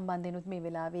පෝෂණය සම්බන්ධයෙන්ුත් මේ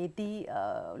වෙලාවේදී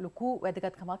ලොකු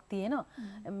වැදගත්කමක් තියෙනවා.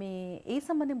 මේ ඒ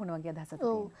සම්බන්ධයෙන් මොන වගේ අදහසක්ද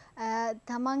තියෙන්නේ?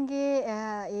 තමන්ගේ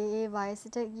ඒ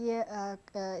වයසට ගිය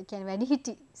කියන්නේ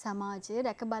වැඩිහිටි සමාජය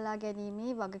රැක බලා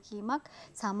ගැනීමේ වගකීමක්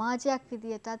සමාජයක්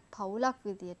විදියටත් පවුලක්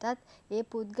විදියටත් ඒ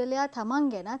පුද්ගලයා තමන්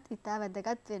ගැනත් ඉතා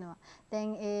වැදගත් වෙනවා.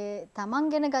 දැන් ඒ තමන්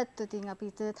ගැන ගත්තොත්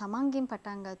අපි තමන්ගෙන්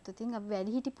පටන් ගත්තොත් අපි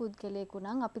වැඩිහිටි පුද්ගලයෙකු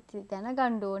නම් අපි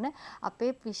දැනගන්න ඕන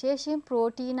අපේ විශේෂයෙන්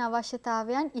ප්‍රෝටීන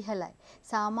අවශ්‍යතාවයන් ඉහළයි.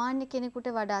 සාමාන්‍ය කෙනෙකුට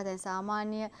වඩා දැන්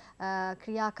සාමාන්‍ය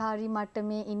ක්‍රියාකාරී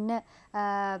මට්ටමේ ඉන්න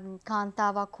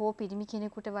කාන්තාවක් හෝ පිරිමි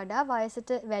කෙනෙකුට වඩා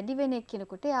වයසට වැඩි වෙන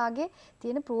කෙනෙකුට යාගේ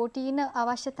තියෙන ප්‍රෝටීන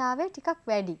අවශ්‍යතාවය ටිකක්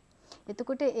වැඩි.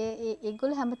 එතකොට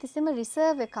ඒගොල්ලෝ හැමතිස්සෙම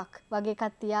රිසර්ව් එකක් වගේ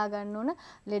එකක් තියාගන්න ඕන.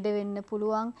 ලෙඩ වෙන්න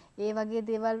පුළුවන්. ඒ වගේ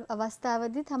දේවල්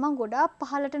අවස්ථාවදී තමන් ගොඩාක්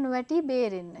පහළට නොවැටි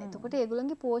බේරෙන්න. එතකොට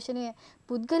ඒගොල්ලන්ගේ පෝෂණය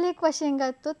පුද්ගලයෙක් වශයෙන්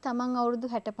ගත්තොත් තමන් අවුරුදු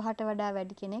 65ට වඩා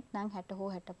වැඩි කෙනෙක් නම් 60 හෝ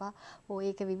 65 හෝ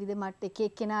ඒක විවිධ මට්ට එක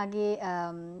එක්කෙනාගේ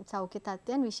සෞඛ්‍ය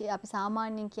තත්ත්වයන් අපි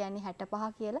සාමාන්‍යයෙන් කියන්නේ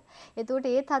 65 කියලා.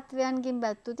 එතකොට ඒ තත්ත්වයන්ගෙන්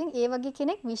බැලුවොත් ඒ වගේ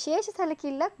කෙනෙක් විශේෂ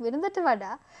සැලකිල්ලක් වෙනදට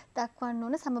වඩා දක්වන්න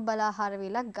ඕන සමබල ආහාර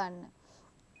වේලක් ගන්න.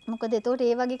 මොකද එතකොට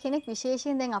ඒ වගේ කෙනෙක්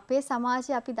විශේෂයෙන් දැන් අපේ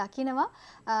සමාජයේ අපි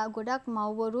දකිනවා ගොඩක්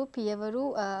මව්වරු පියවරු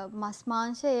මස්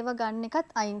මාංශ ඒව ගන්න එකත්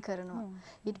අයින් කරනවා.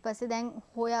 ඊට පස්සේ දැන්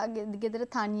හොයා ගෙදර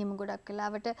තනියම ගොඩක්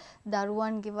වෙලාවට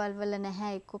දරුවන් ගෙවල් වල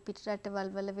නැහැ එක්ක පිට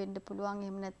රටවල් වල වෙන්න පුළුවන්.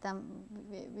 එහෙම නැත්නම්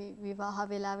විවාහ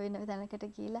වෙලා වෙන තැනකට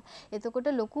ගිහිලා.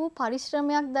 එතකොට ලොකු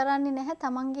පරිශ්‍රමයක් දරන්නේ නැහැ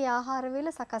තමන්ගේ ආහාර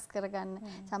වේල සකස් කරගන්න.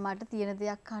 සමහරට තියෙන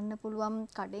දෙයක් කන්න පුළුවන්,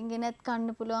 කඩෙන් ගෙනත්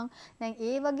කන්න පුළුවන්. දැන්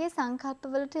ඒ වගේ සංකල්ප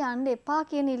වලට යන්න එපා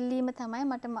කියන ඉල්ලීම තමයි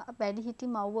මට වැඩිහිටි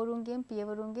මව්වරුන්ගෙන්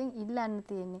පියවරුන්ගෙන් ඉල්ලන්න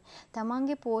තියෙන්නේ.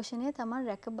 තමන්ගේ පෝෂණය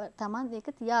තමන් ඒක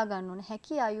තියාගන්න ඕනේ.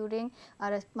 හැකි අයුරෙන්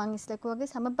අර මං ඉස්සෙල්ලා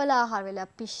වගේ සමබල ආහාර වේල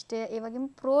පිෂ්ඨය ඒ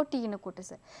වගේම ප්‍රෝටීන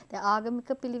කොටස. දැන්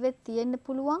ආගමික පිළිවෙත් තියෙන්න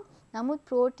පුළුවන්. නමුත්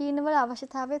ප්‍රෝටීන වල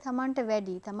අවශ්‍යතාවය තමන්ට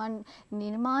වැඩි. තමන්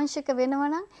නිර්මාංශක වෙනවා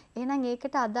නම් එහෙනම්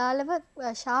ඒකට අදාළව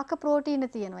ශාක ප්‍රෝටීන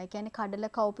තියෙනවා. ඒ කියන්නේ කඩල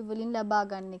කව්පි වලින් ලබා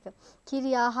ගන්න එක.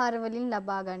 කිරි ආහාර වලින්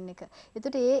ලබා ගන්න එක.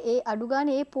 එතකොට ඒ අඩු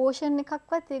ගානේ ඒ පෝෂන්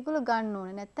එකක්වත් ඒගොල්ලෝ ගන්න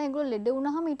ඕනේ. නැත්නම් ඒගොල්ලෝ ලෙඩ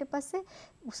වුණාම ඊට පස්සේ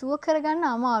සුව කරගන්න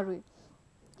අමාරුයි.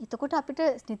 එතකොට අපිට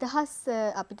නිදහස්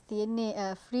අපිට තියෙන්නේ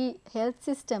ෆ්‍රී හෙල්ත්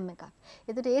සිස්ටම් එකක්.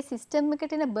 එතකොට ඒ සිස්ටම්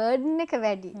එකට එන බර්ඩන් එක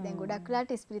වැඩි. දැන් ගොඩක්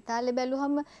වෙලාට ස්පිරිතාලේ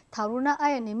බැලුවම තරුණ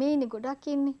අය නෙමෙයිනේ ගොඩක්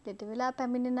ඉන්නේ. ලෙඩ වෙලා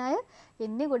පැමිණෙන අය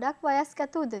එන්නේ ගොඩක්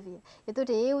වයස්ගත උදවිය.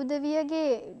 එතකොට ඒ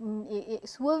උදවියගේ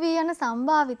සුව වී යන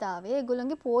සම්භාවිතාවය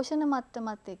ඒගොල්ලන්ගේ පෝෂණ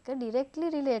මට්ටමත් එක්ක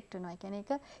ඩිරෙක්ට්ලි රිලේට් වෙනවා. ඒ කියන්නේ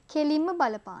ඒක කෙලින්ම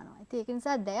බලපානවා. ඉතින් ඒක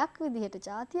නිසා දෙයක් විදිහට,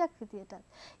 ජාතියක් විදිහටත්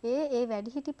ඒ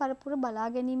වැඩිහිටි පරපුර බලා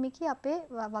ගැනීමේ අපේ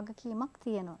වගකීමක්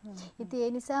තියෙනවා. ඉතින්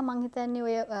ඒ නිසා මං හිතන්නේ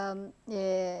ඔය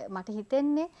මට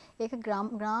හිතෙන්නේ ඒක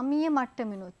ග්‍රාමීය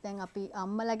මට්ටමිනුත් දැන් අපි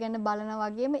අම්මලා ගැන බලනා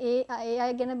වගේම ඒ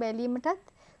අය ගැන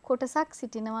බැලීමටත් කොටසක්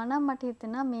සිටිනවා නම් මට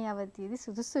හිතෙනවා මේ අවධියේදී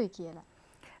සුදුසුයි කියලා.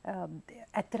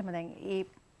 ඇත්තටම දැන් ඒ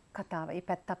කතාව ඒ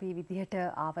පැත්ත අපි විදිහට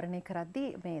ආවරණය කරද්දී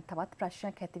මේ තවත්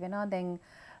ප්‍රශ්නයක් ඇති වෙනවා. දැන්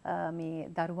මේ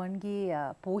දරුවන්ගේ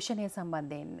පෝෂණය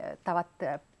සම්බන්ධයෙන්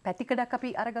තවත් පැතිකඩක් අපි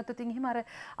අරගත්තොත් එහෙම අර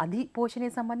අධි පෝෂණය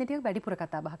සම්බන්ධයෙන් ටිකක් වැඩිපුර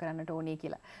කතා බහ කරන්නට ඕනේ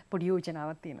කියලා පොඩි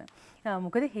යෝජනාවක් තියෙනවා.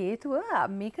 මොකද හේතුව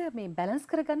මේක මේ බැලන්ස්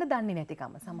කරගන්න දන්නේ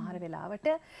නැතිකම. සමහර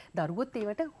වෙලාවට දරුවොත්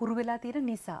ඒවට හුරු වෙලා තියෙන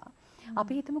නිසා.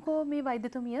 අපි හිතමුකෝ මේ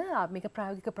වෛද්‍යතුමිය මේක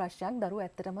ප්‍රායෝගික ප්‍රශ්නයක්. දරුවෝ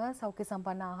ඇත්තටම සෞඛ්‍ය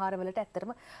සම්පන්න ආහාරවලට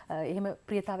ඇත්තටම එහෙම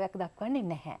ප්‍රියතාවයක් දක්වන්නේ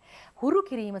නැහැ. හුරු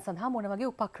කිරීම සඳහා මොන වගේ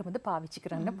උපක්‍රමද පාවිච්චි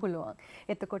කරන්න පුළුවන්.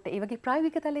 එතකොට ඒ වගේ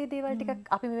ප්‍රායෝගික තලයේ දේවල්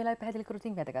ටිකක් අපි මේ වෙලාවේ පැහැදිලි කරොත්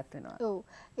වැදගත් වෙනවා. ඔව්.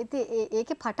 ඉතින්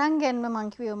ඒකේ පටන් ගන්නම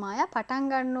මං කිව්වේ මායා පටන්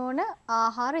ගන්න ඕන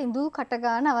ආහාර ඉඳුල් කට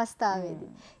ගන්න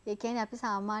අවස්ථාවේදී. ඒ කියන්නේ අපි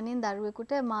සාමාන්‍යයෙන්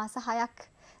දරුවෙකුට මාස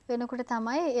 6ක් වෙනකොට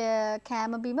තමයි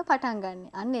කෑම බීම පටන් ගන්න.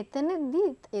 අන්න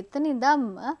එතන ඉඳන්ම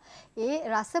ඒ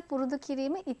රස පුරුදු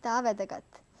කිරීම ඉතා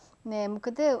වැදගත්.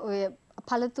 මොකද ඔය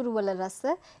පළතුරු වල රස,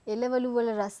 එළවලු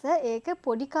වල රස ඒක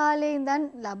පොඩි කාලේ ඉඳන්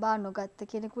ලබා නොගත්ත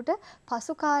කෙනෙකුට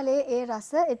පසු කාලේ ඒ රස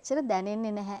එච්චර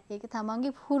දැනෙන්නේ නැහැ. ඒක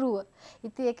තමන්ගේ හුරුව.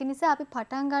 ඉතින් ඒක නිසා අපි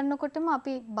පටන් ගන්නකොටම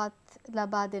අපි බත්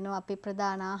ලබා දෙනවා අපේ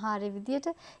ප්‍රධාන ආහාරයේ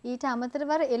විදියට. ඊට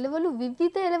අමතරව එළවලු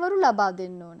විවිධ එළවලු ලබා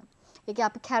දෙන්න ඕන. ඒක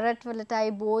අපි කැරට්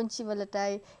වලටයි බෝංචි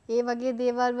වලටයි ඒ වගේ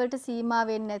දේවල් වලට සීමා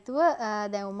වෙන්නේ නැතුව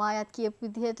දැන් උමායත් කියපු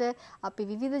විදිහට අපි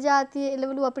විවිධ જાතිය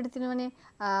එළවලු අපිට තියෙනවනේ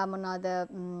මොනවාද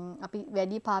අපි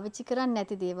වැඩි පාවිච්චි කරන්නේ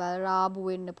නැති දේවල් රාබු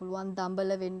වෙන්න පුළුවන්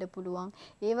දඹල වෙන්න පුළුවන්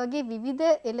ඒ වගේ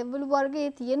විවිධ එළවලු වර්ගයේ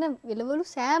තියෙන එළවලු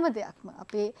සෑම දෙයක්ම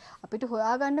අපිට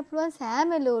හොයාගන්න පුළුවන්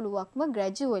සෑම එළවලුවක්ම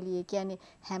ග්‍රැජුවලි ඒ කියන්නේ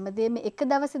හැමදේම එක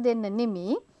දවසේ දෙන්න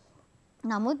නෙමෙයි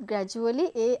නමුත් ග්‍රැජුවලි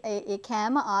ඒ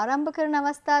කෑම ආරම්භ කරන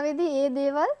අවස්ථාවේදී ඒ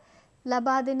දේවල්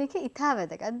ලබා දෙන එක ඉතා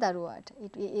වැදගත් දරුවාට.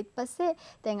 ඊට පස්සේ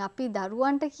දැන් අපි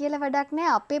දරුවන්ට කියලා වැඩක්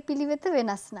නැහැ අපේ පිළිවෙත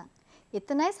වෙනස් නම්.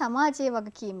 එතනයි සමාජයේ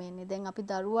වගකීම එන්නේ. දැන් අපි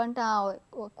දරුවන්ට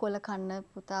කොල කන්න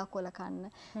පුතා කොල කන්න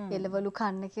එළවලු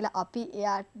කන්න කියලා අපි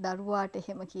එයා දරුවාට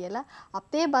එහෙම කියලා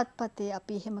අපේ බත්පතේ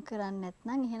අපි එහෙම කරන්නේ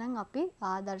නැත්නම් එහෙනම් අපි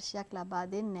ආදර්ශයක් ලබා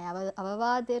දෙන්නේ නැහැ.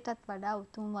 අවවාදයටත් වඩා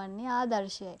උතුම් වන්නේ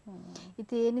ආදර්ශයයි.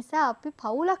 ඉතින් ඒ නිසා අපි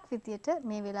පවුලක් විදියට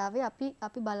මේ වෙලාවේ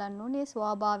අපි බලන්න ඕනේ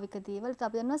ස්වාභාවික දේවල්.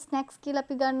 අපි දන්නවා ස්නැක්ස් කියලා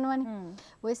අපි ගන්නවනේ.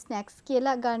 ওই ස්නැක්ස්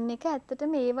කියලා ගන්න එක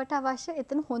ඇත්තටම ඒවට අවශ්‍ය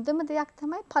එතන හොඳම දෙයක්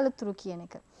තමයි පළතුරු කියන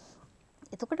එක.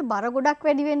 එතකොට බර ගොඩක්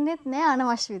වැඩි වෙන්නේත් නෑ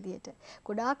අනවශ්‍ය විදියට.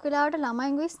 ගොඩාක් වෙලාවට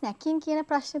ළමයින්ගේ ස්නැකින් කියන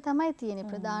ප්‍රශ්නේ තමයි තියෙන්නේ.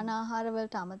 ප්‍රධාන ආහාර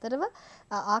වලට අමතරව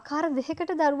ආකාර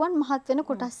දෙකකට දරුවන් මහත් වෙන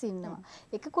කොටස් ඉන්නවා.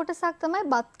 එක කොටසක් තමයි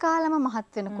බත් කාලම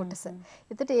මහත් වෙන කොටස.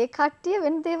 එතකොට ඒ කට්ටිය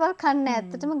වෙන දේවල් කන්නේ නැහැ.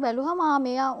 ඇත්තටම බැලුවම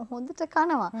මෙයා හොඳට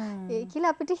කනවා. ඒ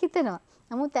කියලා අපිට හිතෙනවා.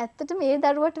 නමුත් ඇත්තටම ඒ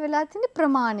දරුවට වෙලා තියෙන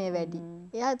ප්‍රමාණය වැඩි.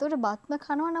 එයා ඒතකොට බත්ම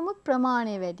කනවා නමුත්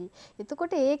ප්‍රමාණය වැඩි.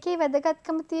 එතකොට ඒකේ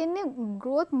වැදගත්කම තියෙන්නේ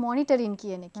growth monitoring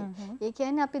කියන එකේ. ඒ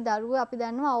කියන්නේ අපි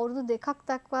දන්නවා අවුරුදු 2ක්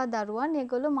දක්වා දරුවන්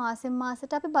ඒගොල්ලෝ මාසෙන්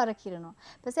මාසෙට අපි බර කිරනවා.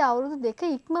 ඊපස්සේ අවුරුදු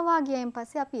 2 ඉක්මවා ගියයින්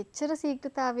පස්සේ අපි එච්චර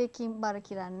ශීඝ්‍රතාවයකින් බර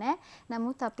කිරන්නේ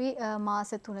නමුත් අපි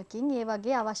මාස 3කින් ඒ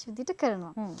වගේ අවශ්‍ය විදිහට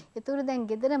කරනවා. ඒතකොට දැන්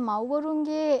ගෙදර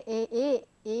මව්වරුන්ගේ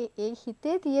ඒ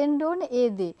හිතේ තියෙන්න ඕනේ ඒ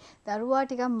දේ. දරුවා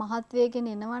ටිකක් මහත් වේගෙන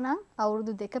එනවා නම්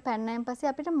අවුරුදු 2 පැන්නයින් පස්සේ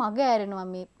අපිට මග ඇරෙනවා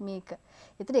මේක.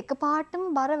 ඒතර එකපාරටම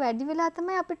බර වැඩි වෙලා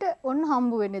තමයි අපිට ඔන්න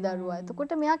හම්බ වෙන්නේ දරුවා.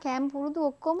 එතකොට මෙයා කැම්ප් පුරුදු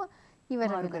ඔක්කොම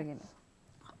ඉවර කරගෙන.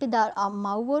 අපි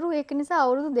මව්වරු ඒක නිසා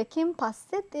අවුරුදු 2කින්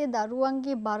පස්සෙත් ඒ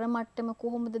දරුවන්ගේ බර මට්ටම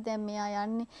කොහොමද දැන් මෙයා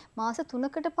යන්නේ මාස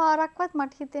 3කට පාරක්වත්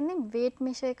මට හිතෙන්නේ weight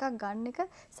measure එකක් ගන්න එක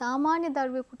සාමාන්‍ය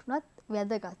දරුවෙකුට උනත්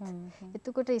වැදගත්.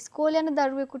 එතකොට ඉස්කෝලේ යන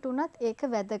දරුවෙකුට උනත් ඒක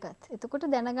වැදගත්. එතකොට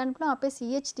දැනගන්න පුළුවන් අපේ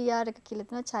CHDR එක කියලා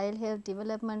තියෙනවා Child Health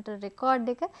Developmental Record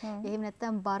එක. එහෙම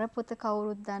නැත්නම් බරපොත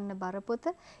කවුරුත් දන්න බරපොත.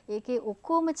 ඒකේ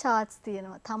ඔක්කොම charts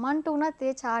තියෙනවා. Tamanට උනත්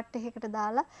ඒ chart එකකට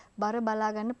දාලා බර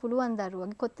බලා ගන්න පුළුවන්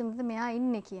දරුවගේ කොතනද මෙයා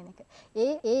ඉන්නේ කියන එක.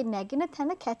 ඒ නැගින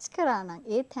තැන කැච් කරා නම්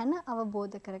ඒ තැන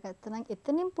අවබෝධ කරගත්තා නම්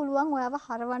එතනින් පුළුවන් ඔයාව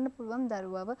හරවන්න පුළුවන්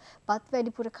දරුවව බත්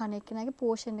වැඩිපුර කන එක්කෙනාගේ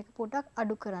පෝෂණ එක පොඩක්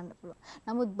අඩු කරන්න පුළුවන්.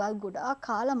 නමුත් බත් ගොඩක්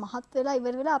කාලා මහත් වෙලා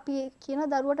ඉවර වෙලා අපි කියන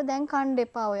දරුවට දැන් කන්න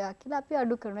එපා ඔයා කියලා අපි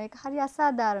අඩු කරනවා. ඒක හරි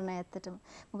අසාධාරණයි ඇත්තටම.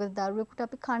 මොකද දරුවෙකුට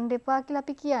අපි කන්න එපා කියලා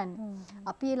අපි කියන්නේ.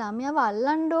 අපි ළමයාව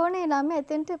අල්ලන්න ඕනේ ළමයා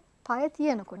එතෙන්ට පය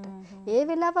තියනකොට. ඒ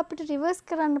වෙලාව අපිට රිවර්ස්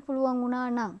කරන්න පුළුවන් වුණා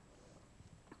නම්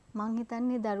මං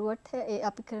හිතන්නේ දරුවට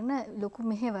අපි කරන ලොකු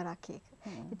මෙහෙවරක් ඒක.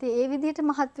 ඉතින් ඒ විදිහට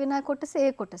මහත් වෙන කොටස ඒ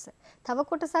කොටස. තව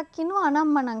කොටසක් ඉන්නවා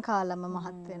අනම්මනම් කාලම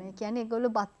මහත් වෙන. ඒ කියන්නේ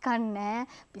ඒගොල්ලෝ බත් කන්නේ නැහැ,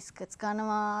 බිස්කට්ස්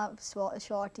කනවා,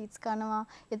 ෂෝටීස් කනවා.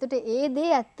 එතකොට ඒ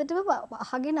දේ ඇත්තටම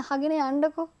අහගෙන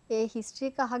යන්නකෝ. ඒ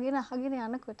හිස්ටරි එක අහගෙන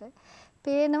යනකොට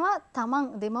පේනවා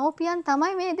තමන් දෙමව්පියන්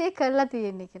තමයි මේ දේ කරලා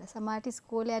තියෙන්නේ කියලා. සමහරට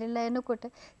ඉස්කෝලේ ඇරිලා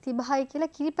එනකොට තිබහයි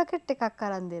කියලා කිරි පැකට් එකක්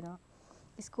අරන් දෙනවා.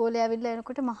 ඉස්කෝලේ ඇවිල්ලා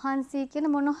එනකොට මහන්සි කියන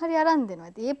මොන හරි අරන් දෙනවා.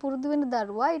 ඉතින් ඒ පුරුදු වෙන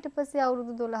දරුවා ඊට පස්සේ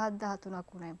අවුරුදු 12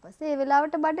 13ක් වුණායින් පස්සේ ඒ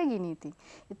වෙලාවට බඩගිනි ඉතින්.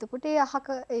 එතකොට ඒ අහක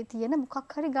තියෙන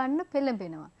මොකක් හරි ගන්න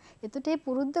පෙළඹෙනවා. එතකොට ඒ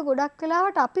පුරුද්ද ගොඩක්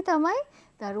වෙලාවට අපි තමයි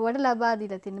දරුවට ලබා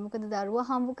දීලා තින්නේ. මොකද දරුවා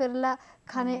හම්බ කරලා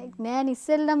කන්නේ නෑ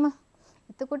ඉස්සෙල්ලම.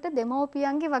 එතකොට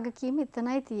දෙමව්පියන්ගේ වගකීම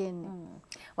එතනයි තියෙන්නේ.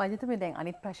 වෛද්‍යතුමනි දැන්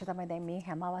අනිත් ප්‍රශ්න තමයි දැන් මේ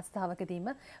හැම අවස්ථාවකදීම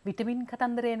විටමින්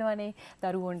කතන්දර එනවනේ.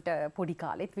 දරුවන්ට පොඩි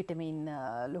කාලෙත් විටමින්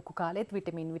ලොකු කාලෙත්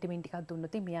විටමින් ටිකක්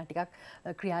දුන්නොත් මෙයා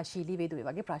ටිකක් ක්‍රියාශීලී වේද ඔය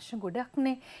වගේ ප්‍රශ්න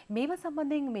ගොඩක්නේ. මේව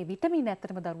සම්බන්ධයෙන් මේ විටමින්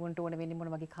ඇත්තටම දරුවන්ට ඕන වෙන්නේ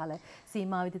මොන වගේ කාල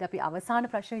සීමාවෙදිද අපි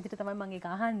අවසාන ප්‍රශ්න විදිහට තමයි මම ඒක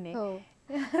අහන්නේ.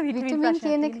 විටමින්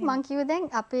කියන එක මං කිව්ව දැන්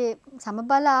අපේ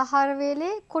සමබල ආහාර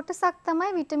වේලේ කොටසක්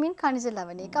තමයි විටමින් ಖನಿಜ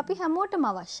ලවණ. ඒක අපි හැමෝටම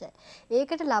අවශ්‍යයි.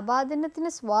 ඒකට ලබා දෙන්න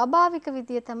තියෙන ස්වාභාවික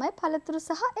විදිය තමයි පළතුරු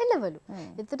සහ එළවලු.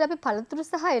 එතකොට අපි පළතුරු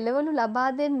සහ එළවලු ලබා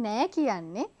දෙන්නේ නැහැ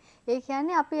කියන්නේ ඒ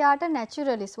කියන්නේ අපි යාට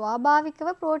නැචරලි ස්වාභාවිකව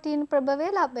ප්‍රෝටීන් ප්‍රභවය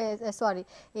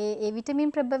ඒ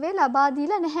විටමින් ප්‍රභවය ලබා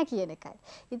දීලා නැහැ කියන එකයි.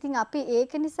 ඉතින් අපි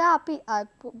ඒක නිසා අපි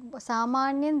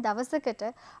සාමාන්‍යයෙන් දවසකට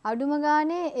අඩුම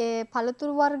ගානේ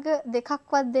පළතුරු වර්ග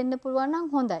දෙකක්වත් දෙන්න පුළුවන් නම්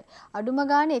හොඳයි. අඩුම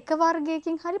ගානේ එක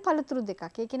වර්ගයකින් හරි පළතුරු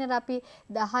දෙකක්. ඒ කියන්නේ අපි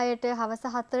 10ට හවස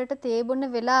 4ට තේ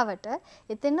බොන වෙලාවට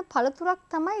එතන පළතුරක්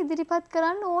තමයි ඉදිරිපත්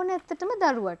කරන්න ඕනේ ඇත්තටම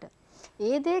දරුවට.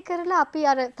 ඒ දේ කරලා අපි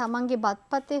අර තමන්ගේ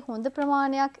බත්පතේ හොඳ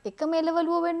ප්‍රමාණයක් එකම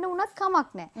එළවලුව වෙන්න උනත්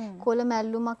කමක් නැහැ. කොළ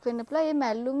මැල්ලුමක් වෙන්න පුළුවන්. ඒ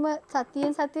මැල්ලුම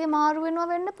සතියෙන් සතිය මාරු වෙනවා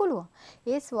වෙන්න පුළුවන්.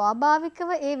 ඒ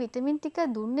ස්වාභාවිකව ඒ විටමින් ටික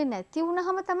දුන්නේ නැති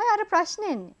වුනහම තමයි අර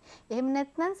ප්‍රශ්නේ එන්නේ. එහෙම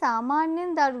නැත්නම්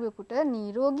සාමාන්‍යයෙන් දරුවෙකුට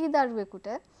නිරෝගී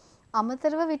දරුවෙකුට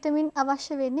අමතරව විටමින්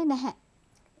අවශ්‍ය වෙන්නේ නැහැ.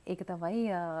 ඒක තමයි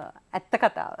ඇත්ත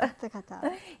කතාව.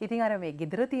 ඉතින් අර මේ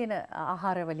ගෙදර තියෙන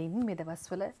ආහාර වලින් මේ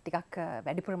දවස්වල ටිකක්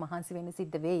වැඩිපුර මහන්සි වෙන්න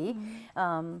සිද්ධ වෙයි.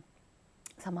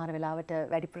 සමහර වෙලාවට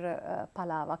වැඩිපුර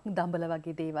පලාවක් දඹල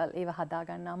වගේ දේවල් ඒව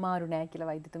හදාගන්න අමාරු නෑ කියලා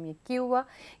වෛද්‍යතුමිය කිව්වා.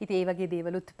 ඉතින් ඒ වගේ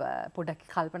දේවලුත් පොඩ්ඩක්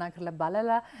කල්පනා කරලා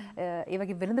බලලා ඒ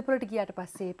වගේ වෙළඳපොළට ගියාට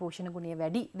පස්සේ පෝෂණ ගුණය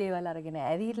වැඩි දේවල් අරගෙන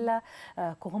ඇවිල්ලා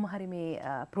කොහොම හරි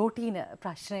මේ ප්‍රෝටීන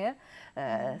ප්‍රශ්නය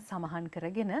සමහන්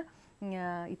කරගෙන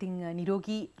ඉතින්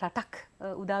නිරෝගී රටක්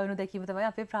උදා වෙනු දැකීම තමයි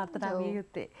අපේ ප්‍රාර්ථනාව විය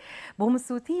යුත්තේ. බොහොම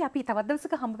ස්තුතියි. අපි තවත්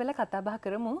දවසක හම්බ වෙලා කතා බහ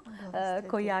කරමු.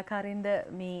 කොයි ආකාරයෙන්ද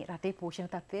මේ රටේ පෝෂණ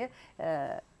තත්ත්වය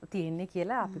තියෙන්නේ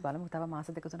කියලා අපි බලමු. තව මාස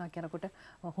දෙක තුනක් යනකොට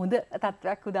හොඳ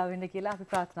තත්ත්වයක් උදා වෙන්න කියලා අපි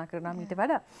ප්‍රාර්ථනා කරනවා. ඊට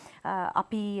වඩා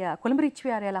අපි කොළඹ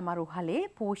රිච්වි ආරය ළමා රෝහලේ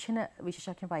පෝෂණ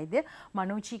විශේෂඥ වෛද්‍ය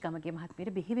මනෝජී ගමගේ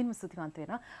මහත්මියට බෙහෙවින්ම ස්තුතිවන්ත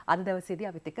වෙනවා. අද දවසේදී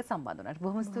අපිත් එක්ක සම්බන්ධ වුණාට.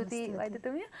 බොහොම ස්තුතියි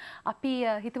වෛද්‍යතුමිය. අපි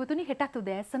හිතවතුනි හෙටත්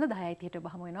උදෑසන 10:30ට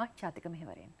ඔබ හමු වෙනවා ජාතික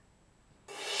මෙහෙවරෙන්.